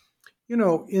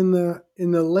 in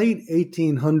the late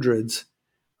 1800s,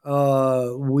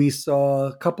 we saw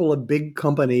a couple of big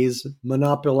companies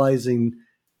monopolizing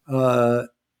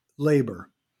labor,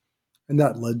 and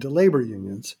that led to labor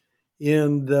unions.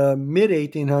 In the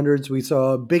mid-1800s, we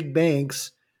saw big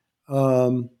banks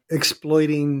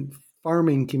exploiting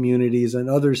farming communities and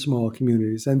other small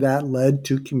communities, and that led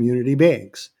to community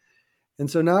banks. And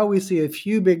so now we see a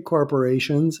few big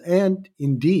corporations and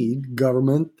indeed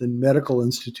government and medical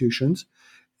institutions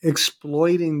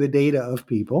exploiting the data of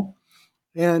people,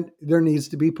 and there needs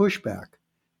to be pushback.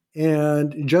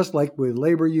 And just like with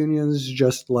labor unions,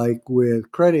 just like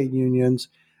with credit unions,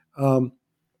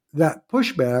 that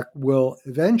pushback will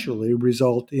eventually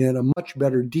result in a much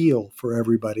better deal for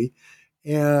everybody,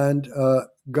 and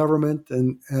government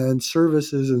and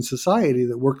services and society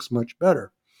that works much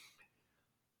better.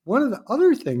 One of the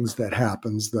other things that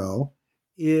happens, though,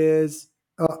 is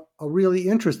a really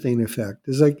interesting effect.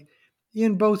 Is like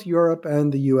in both Europe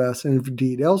and the US, and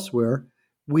indeed elsewhere,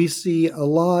 we see a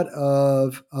lot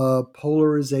of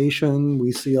polarization.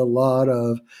 We see a lot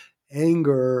of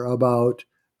anger about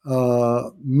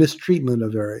mistreatment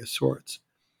of various sorts.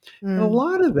 And a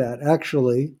lot of that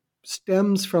actually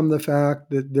stems from the fact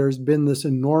that there's been this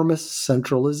enormous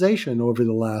centralization over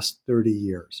the last 30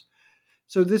 years.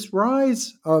 So this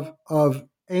rise of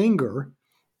anger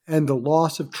and the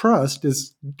loss of trust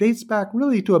dates back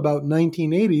really to about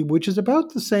 1980, which is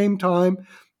about the same time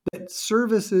that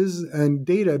services and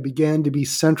data began to be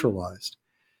centralized.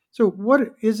 So what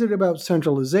is it about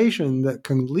centralization that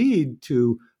can lead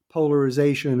to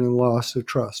polarization and loss of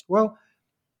trust? Well,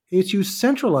 it's you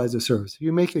centralize a service. If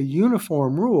you make a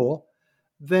uniform rule,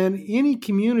 then any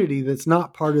community that's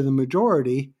not part of the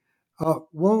majority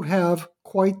won't have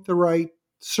quite the right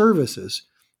services.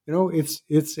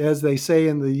 It's as they say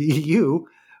in the EU,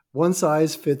 one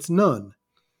size fits none.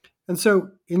 And so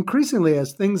increasingly,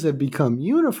 as things have become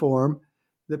uniform,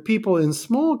 the people in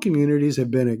small communities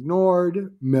have been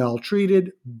ignored,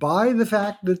 maltreated by the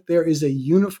fact that there is a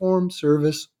uniform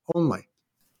service only.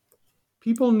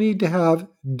 People need to have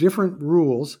different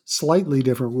rules, slightly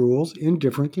different rules in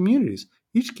different communities.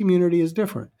 Each community is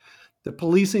different. The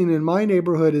policing in my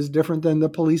neighborhood is different than the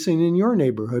policing in your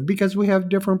neighborhood because we have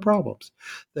different problems.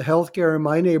 The healthcare in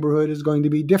my neighborhood is going to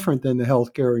be different than the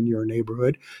healthcare in your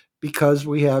neighborhood because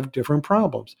we have different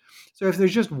problems. So if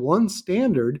there's just one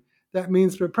standard, that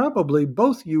means that probably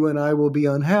both you and I will be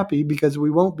unhappy because we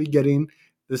won't be getting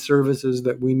the services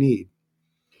that we need.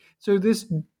 So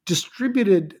this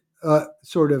distributed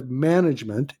sort of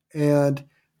management and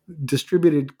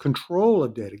distributed control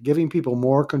of data, giving people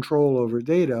more control over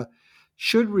data,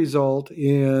 should result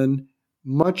in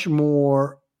much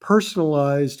more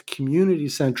personalized,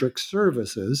 community-centric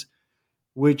services,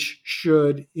 which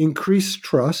should increase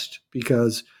trust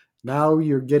because now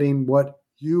you're getting what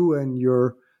you and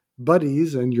your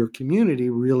buddies and your community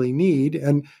really need,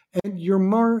 and you're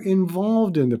more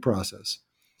involved in the process.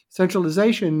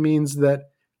 Centralization means that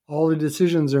all the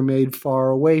decisions are made far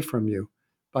away from you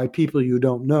by people you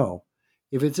don't know.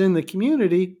 If it's in the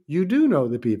community, you do know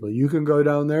the people. You can go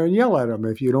down there and yell at them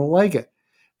if you don't like it.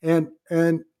 And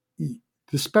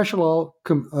the special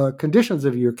conditions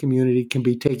of your community can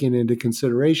be taken into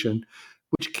consideration,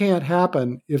 which can't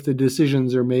happen if the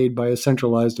decisions are made by a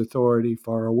centralized authority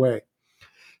far away.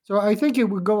 So I think it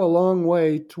would go a long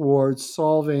way towards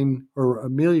solving or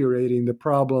ameliorating the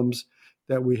problems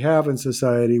that we have in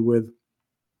society with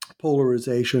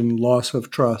polarization, loss of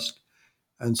trust,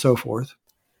 and so forth.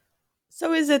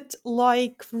 So is it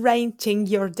like renting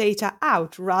your data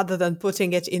out rather than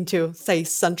putting it into, say,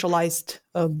 centralized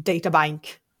data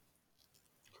bank?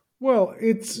 Well,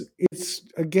 it's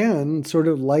again sort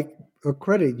of like a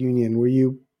credit union where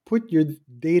you put your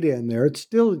data in there. It's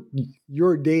still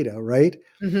your data, right?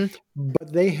 Mm-hmm.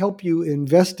 But they help you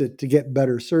invest it to get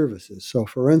better services. So,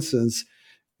 for instance,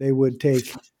 they would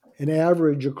take an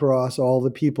average across all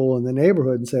the people in the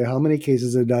neighborhood and say, how many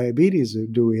cases of diabetes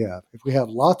do we have? If we have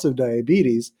lots of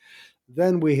diabetes,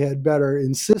 then we had better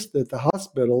insist that the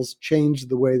hospitals change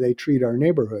the way they treat our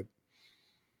neighborhood.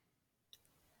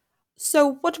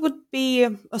 So what would be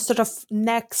a sort of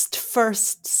next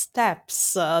first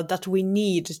steps that we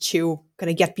need to kind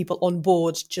of get people on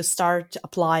board to start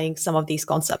applying some of these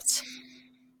concepts?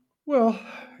 Well,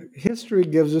 history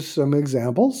gives us some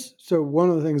examples. So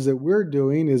one of the things that we're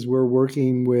doing is we're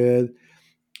working with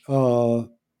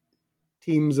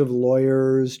teams of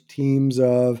lawyers, teams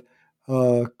of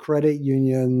credit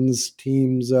unions,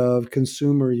 teams of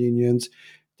consumer unions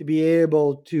to be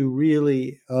able to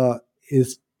really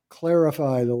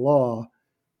clarify the law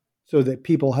so that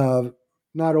people have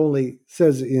not only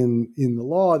says in the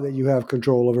law that you have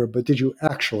control over it, but that you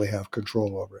actually have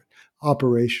control over it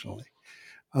operationally.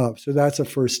 So that's a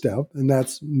first step, and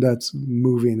that's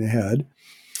moving ahead.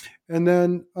 And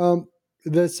then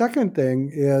the second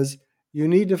thing is you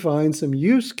need to find some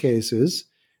use cases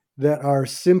that are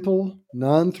simple,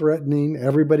 non-threatening,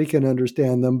 everybody can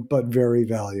understand them, but very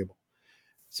valuable.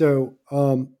 So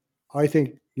I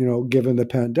think, given the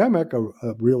pandemic,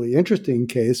 a really interesting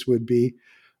case would be,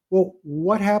 well,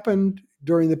 what happened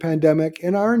during the pandemic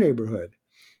in our neighborhood?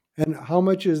 And how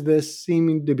much is this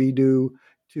seeming to be due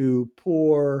to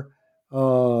poor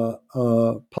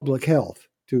public health,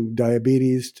 to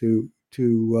diabetes, to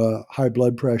high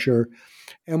blood pressure?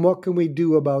 And what can we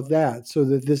do about that so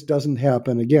that this doesn't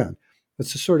happen again?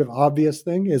 It's a sort of obvious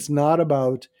thing. It's not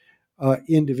about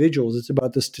individuals. It's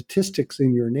about the statistics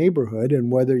in your neighborhood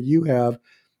and whether you have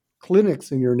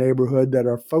clinics in your neighborhood that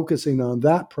are focusing on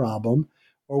that problem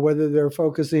or whether they're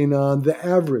focusing on the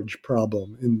average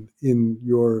problem in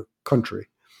your country.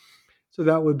 So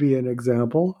that would be an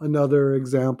example. Another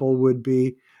example would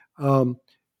be to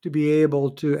be able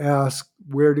to ask,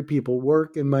 where do people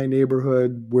work in my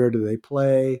neighborhood? Where do they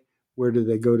play? Where do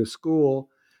they go to school?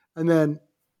 And then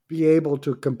be able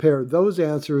to compare those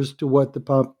answers to what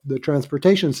the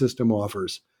transportation system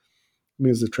offers. I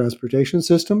mean, is the transportation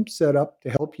system set up to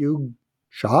help you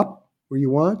shop where you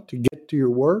want, to get to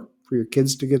your work, for your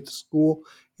kids to get to school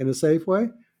in a safe way?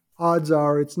 Odds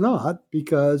are it's not,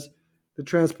 because the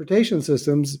transportation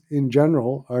systems in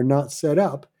general are not set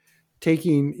up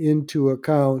taking into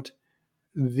account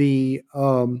the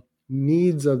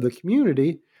needs of the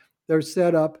community. They're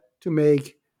set up to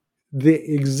make the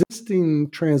existing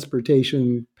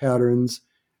transportation patterns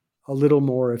a little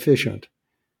more efficient.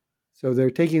 So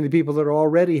they're taking the people that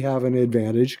already have an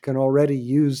advantage, can already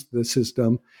use the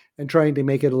system, and trying to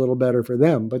make it a little better for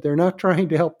them. But they're not trying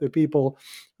to help the people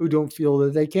who don't feel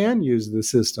that they can use the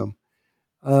system.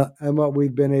 And what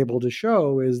we've been able to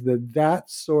show is that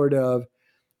sort of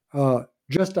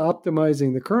just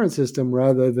optimizing the current system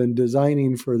rather than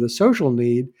designing for the social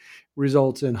need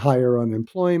results in higher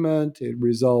unemployment. It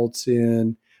results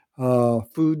in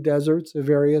food deserts of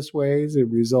various ways. It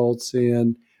results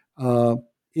in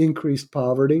increased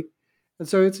poverty. And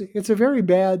so it's a very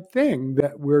bad thing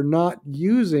that we're not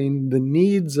using the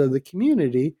needs of the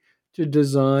community to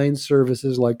design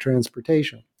services like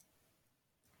transportation.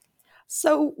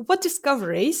 So, what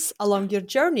discoveries along your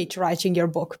journey to writing your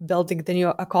book, Building the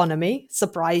New Economy,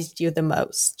 surprised you the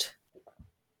most?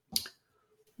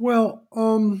 Well,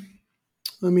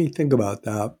 let me think about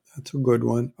that. That's a good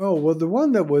one. Oh, well, the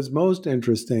one that was most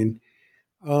interesting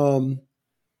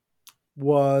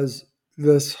was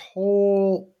this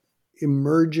whole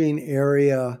emerging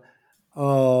area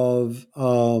of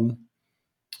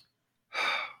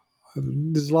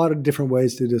there's a lot of different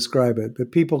ways to describe it,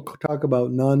 but people talk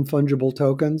about non-fungible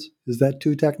tokens. Is that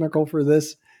too technical for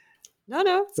this? No,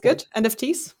 it's good.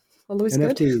 NFTs, always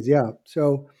good. NFTs, yeah.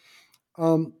 So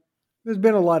there's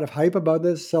been a lot of hype about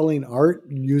this, selling art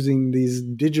using these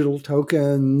digital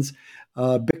tokens,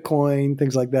 Bitcoin,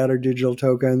 things like that are digital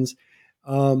tokens.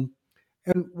 And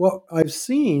what I've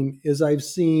seen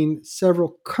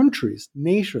several countries,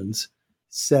 nations,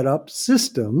 set up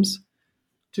systems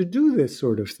to do this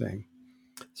sort of thing.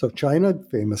 So China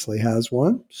famously has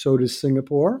one. So does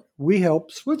Singapore. We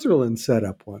helped Switzerland set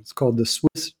up one. It's called the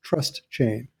Swiss Trust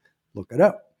Chain. Look it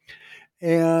up.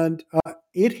 And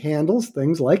it handles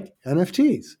things like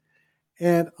NFTs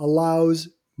and allows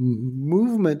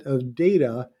movement of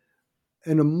data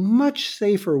in a much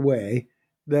safer way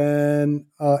than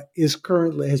has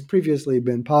previously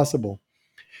been possible.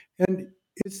 And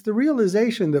it's the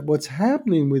realization that what's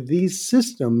happening with these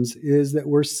systems is that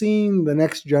we're seeing the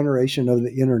next generation of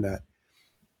the internet.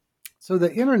 So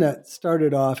the internet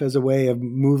started off as a way of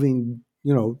moving,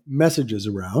 messages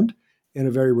around in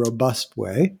a very robust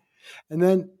way. And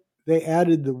then they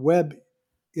added the web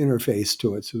interface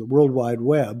to it, so the World Wide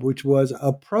Web, which was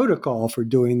a protocol for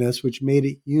doing this, which made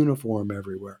it uniform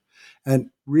everywhere and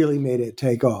really made it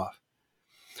take off.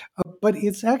 But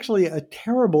it's actually a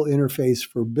terrible interface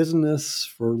for business,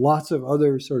 for lots of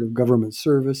other sort of government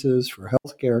services, for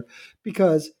healthcare,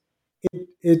 because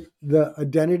the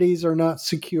identities are not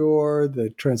secure, the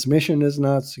transmission is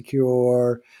not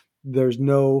secure, there's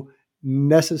no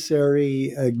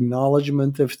necessary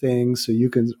acknowledgement of things. So you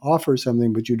can offer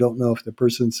something, but you don't know if the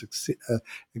person's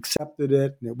accepted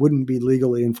it, and it wouldn't be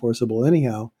legally enforceable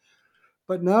anyhow.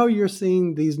 But now you're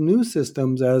seeing these new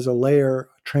systems as a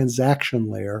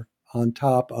transaction layer on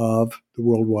top of the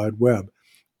World Wide Web.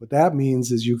 What that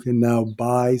means is you can now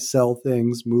buy, sell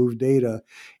things, move data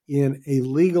in a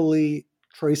legally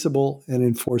traceable and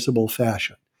enforceable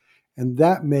fashion. And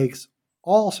that makes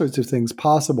all sorts of things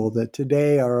possible that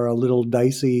today are a little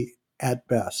dicey at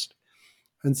best.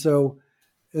 And so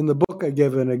in the book, I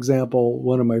give an example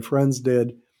one of my friends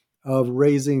did of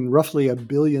raising roughly $1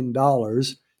 billion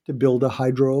to build a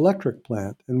hydroelectric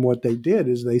plant. And what they did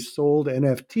is they sold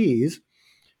NFTs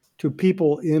to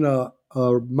people in a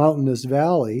mountainous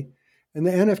valley, and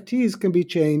the NFTs can be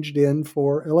changed in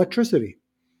for electricity.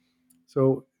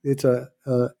 So it's a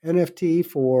NFT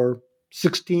for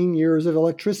 16 years of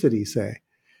electricity, say,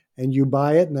 and you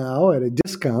buy it now at a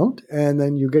discount, and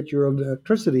then you get your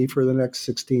electricity for the next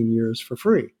 16 years for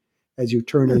free as you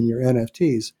turn in your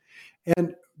NFTs.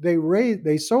 And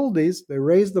they sold these, they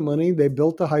raised the money, they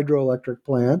built the hydroelectric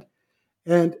plant,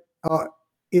 and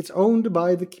it's owned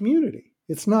by the community.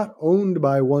 It's not owned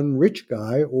by one rich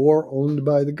guy or owned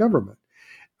by the government.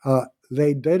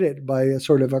 They did it by a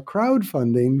sort of a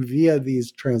crowdfunding via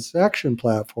these transaction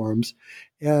platforms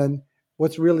and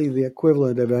what's really the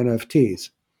equivalent of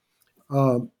NFTs.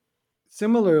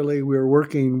 Similarly, we're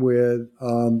working with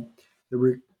the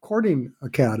Recording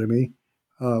Academy,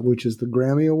 which is the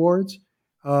Grammy Awards,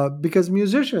 because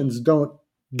musicians don't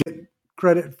get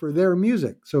credit for their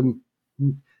music. So,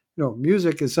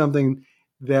 music is something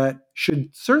that should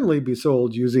certainly be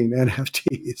sold using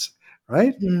NFTs,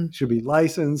 right? It should be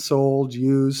licensed, sold,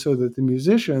 used so that the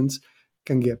musicians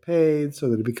can get paid, so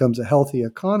that it becomes a healthy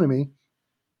economy.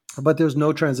 But there's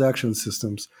no transaction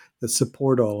systems that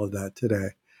support all of that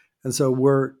today. And so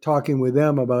we're talking with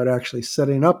them about actually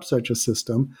setting up such a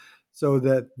system so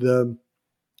that the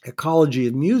ecology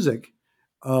of music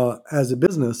as a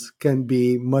business can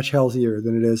be much healthier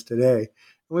than it is today.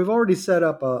 And we've already set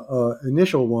up an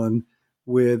initial one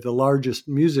with the largest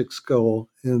music school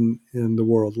in the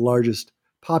world, the largest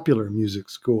popular music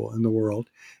school in the world,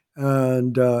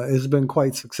 and it's been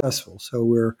quite successful. So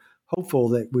we're hopeful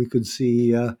that we could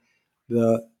see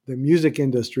the music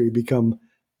industry become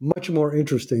much more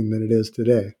interesting than it is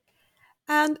today.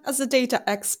 And as a data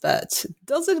expert,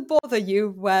 does it bother you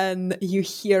when you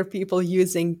hear people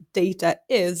using data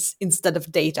is instead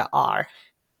of data are?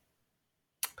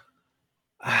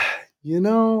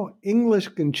 English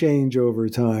can change over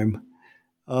time.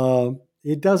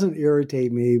 It doesn't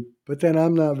irritate me, but then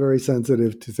I'm not very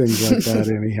sensitive to things like that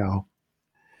anyhow.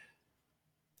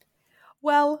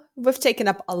 Well, we've taken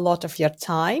up a lot of your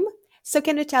time. So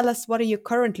can you tell us what are you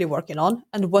currently working on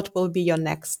and what will be your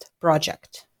next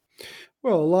project?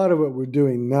 Well, a lot of what we're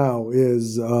doing now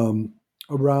is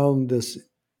around this,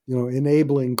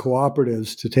 enabling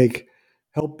cooperatives to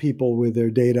help people with their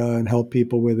data and help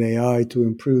people with AI to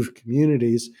improve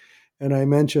communities. And I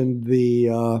mentioned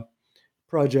the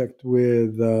project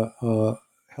with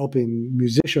helping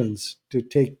musicians to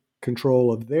take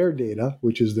control of their data,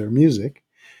 which is their music.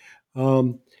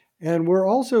 And we're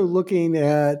also looking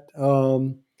at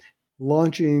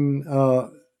launching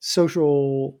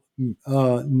social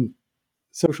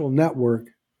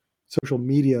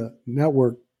media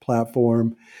network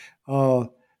platform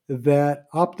that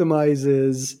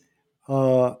optimizes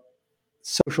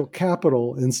social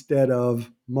capital instead of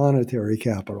monetary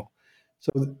capital.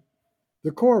 So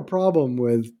the core problem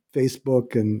with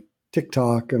Facebook and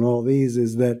TikTok and all these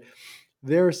is that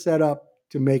they're set up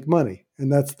to make money,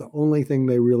 and that's the only thing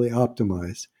they really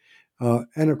optimize.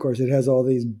 And of course, it has all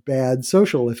these bad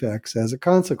social effects as a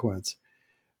consequence.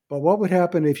 But what would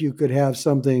happen if you could have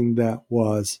something that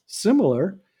was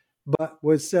similar, but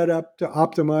was set up to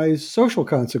optimize social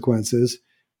consequences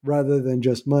rather than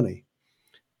just money?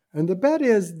 And the bet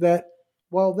is that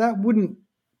while that wouldn't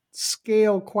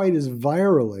scale quite as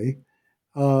virally,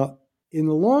 in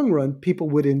the long run, people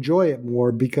would enjoy it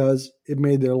more because it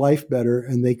made their life better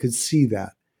and they could see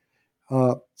that.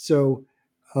 So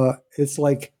it's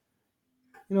like,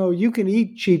 you can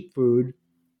eat cheap food,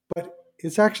 but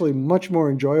it's actually much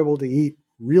more enjoyable to eat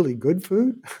really good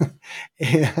food.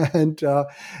 And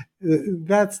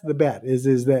that's the bet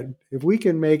is that if we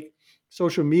can make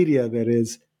social media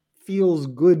that feels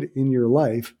good in your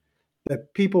life,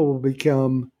 that people will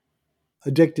become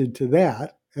addicted to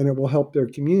that and it will help their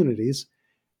communities.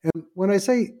 And when I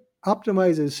say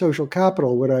optimizes social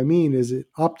capital, what I mean is it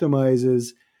optimizes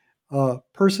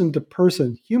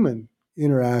person-to-person human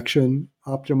interaction,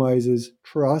 optimizes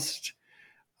trust,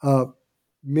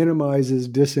 minimizes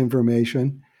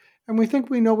disinformation. And we think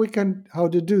we know how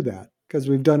to do that because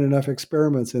we've done enough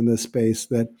experiments in this space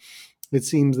that it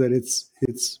seems that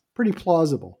it's pretty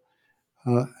plausible.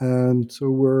 And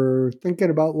so we're thinking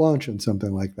about launching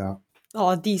something like that.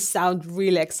 Oh, these sound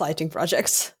really exciting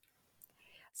projects.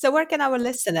 So where can our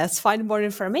listeners find more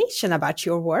information about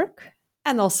your work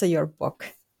and also your book?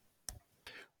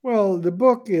 Well, the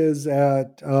book is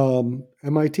at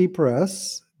MIT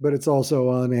Press, but it's also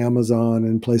on Amazon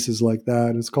and places like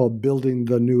that. It's called Building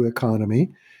the New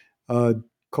Economy,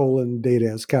 Data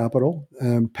as Capital.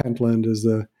 And Pentland is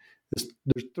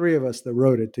there's three of us that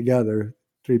wrote it together,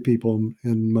 three people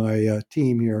in my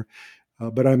team here,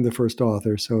 but I'm the first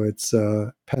author, so it's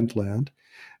Pentland.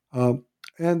 And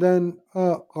then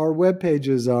our web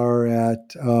pages are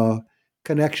at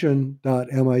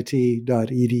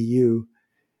connection.mit.edu.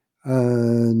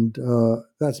 And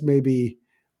that's maybe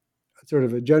sort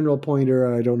of a general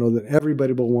pointer. I don't know that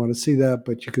everybody will want to see that,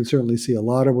 but you can certainly see a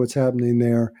lot of what's happening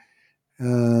there.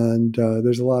 And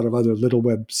there's a lot of other little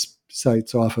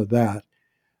websites off of that.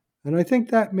 And I think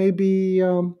that may be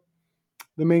the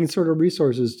main sort of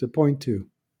resources to point to.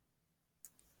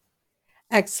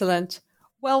 Excellent.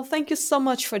 Well, thank you so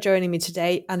much for joining me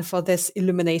today and for this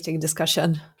illuminating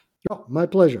discussion. Oh, my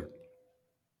pleasure.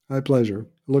 My pleasure.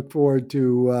 Look forward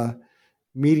to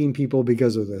meeting people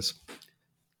because of this.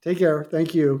 Take care.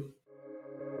 Thank you.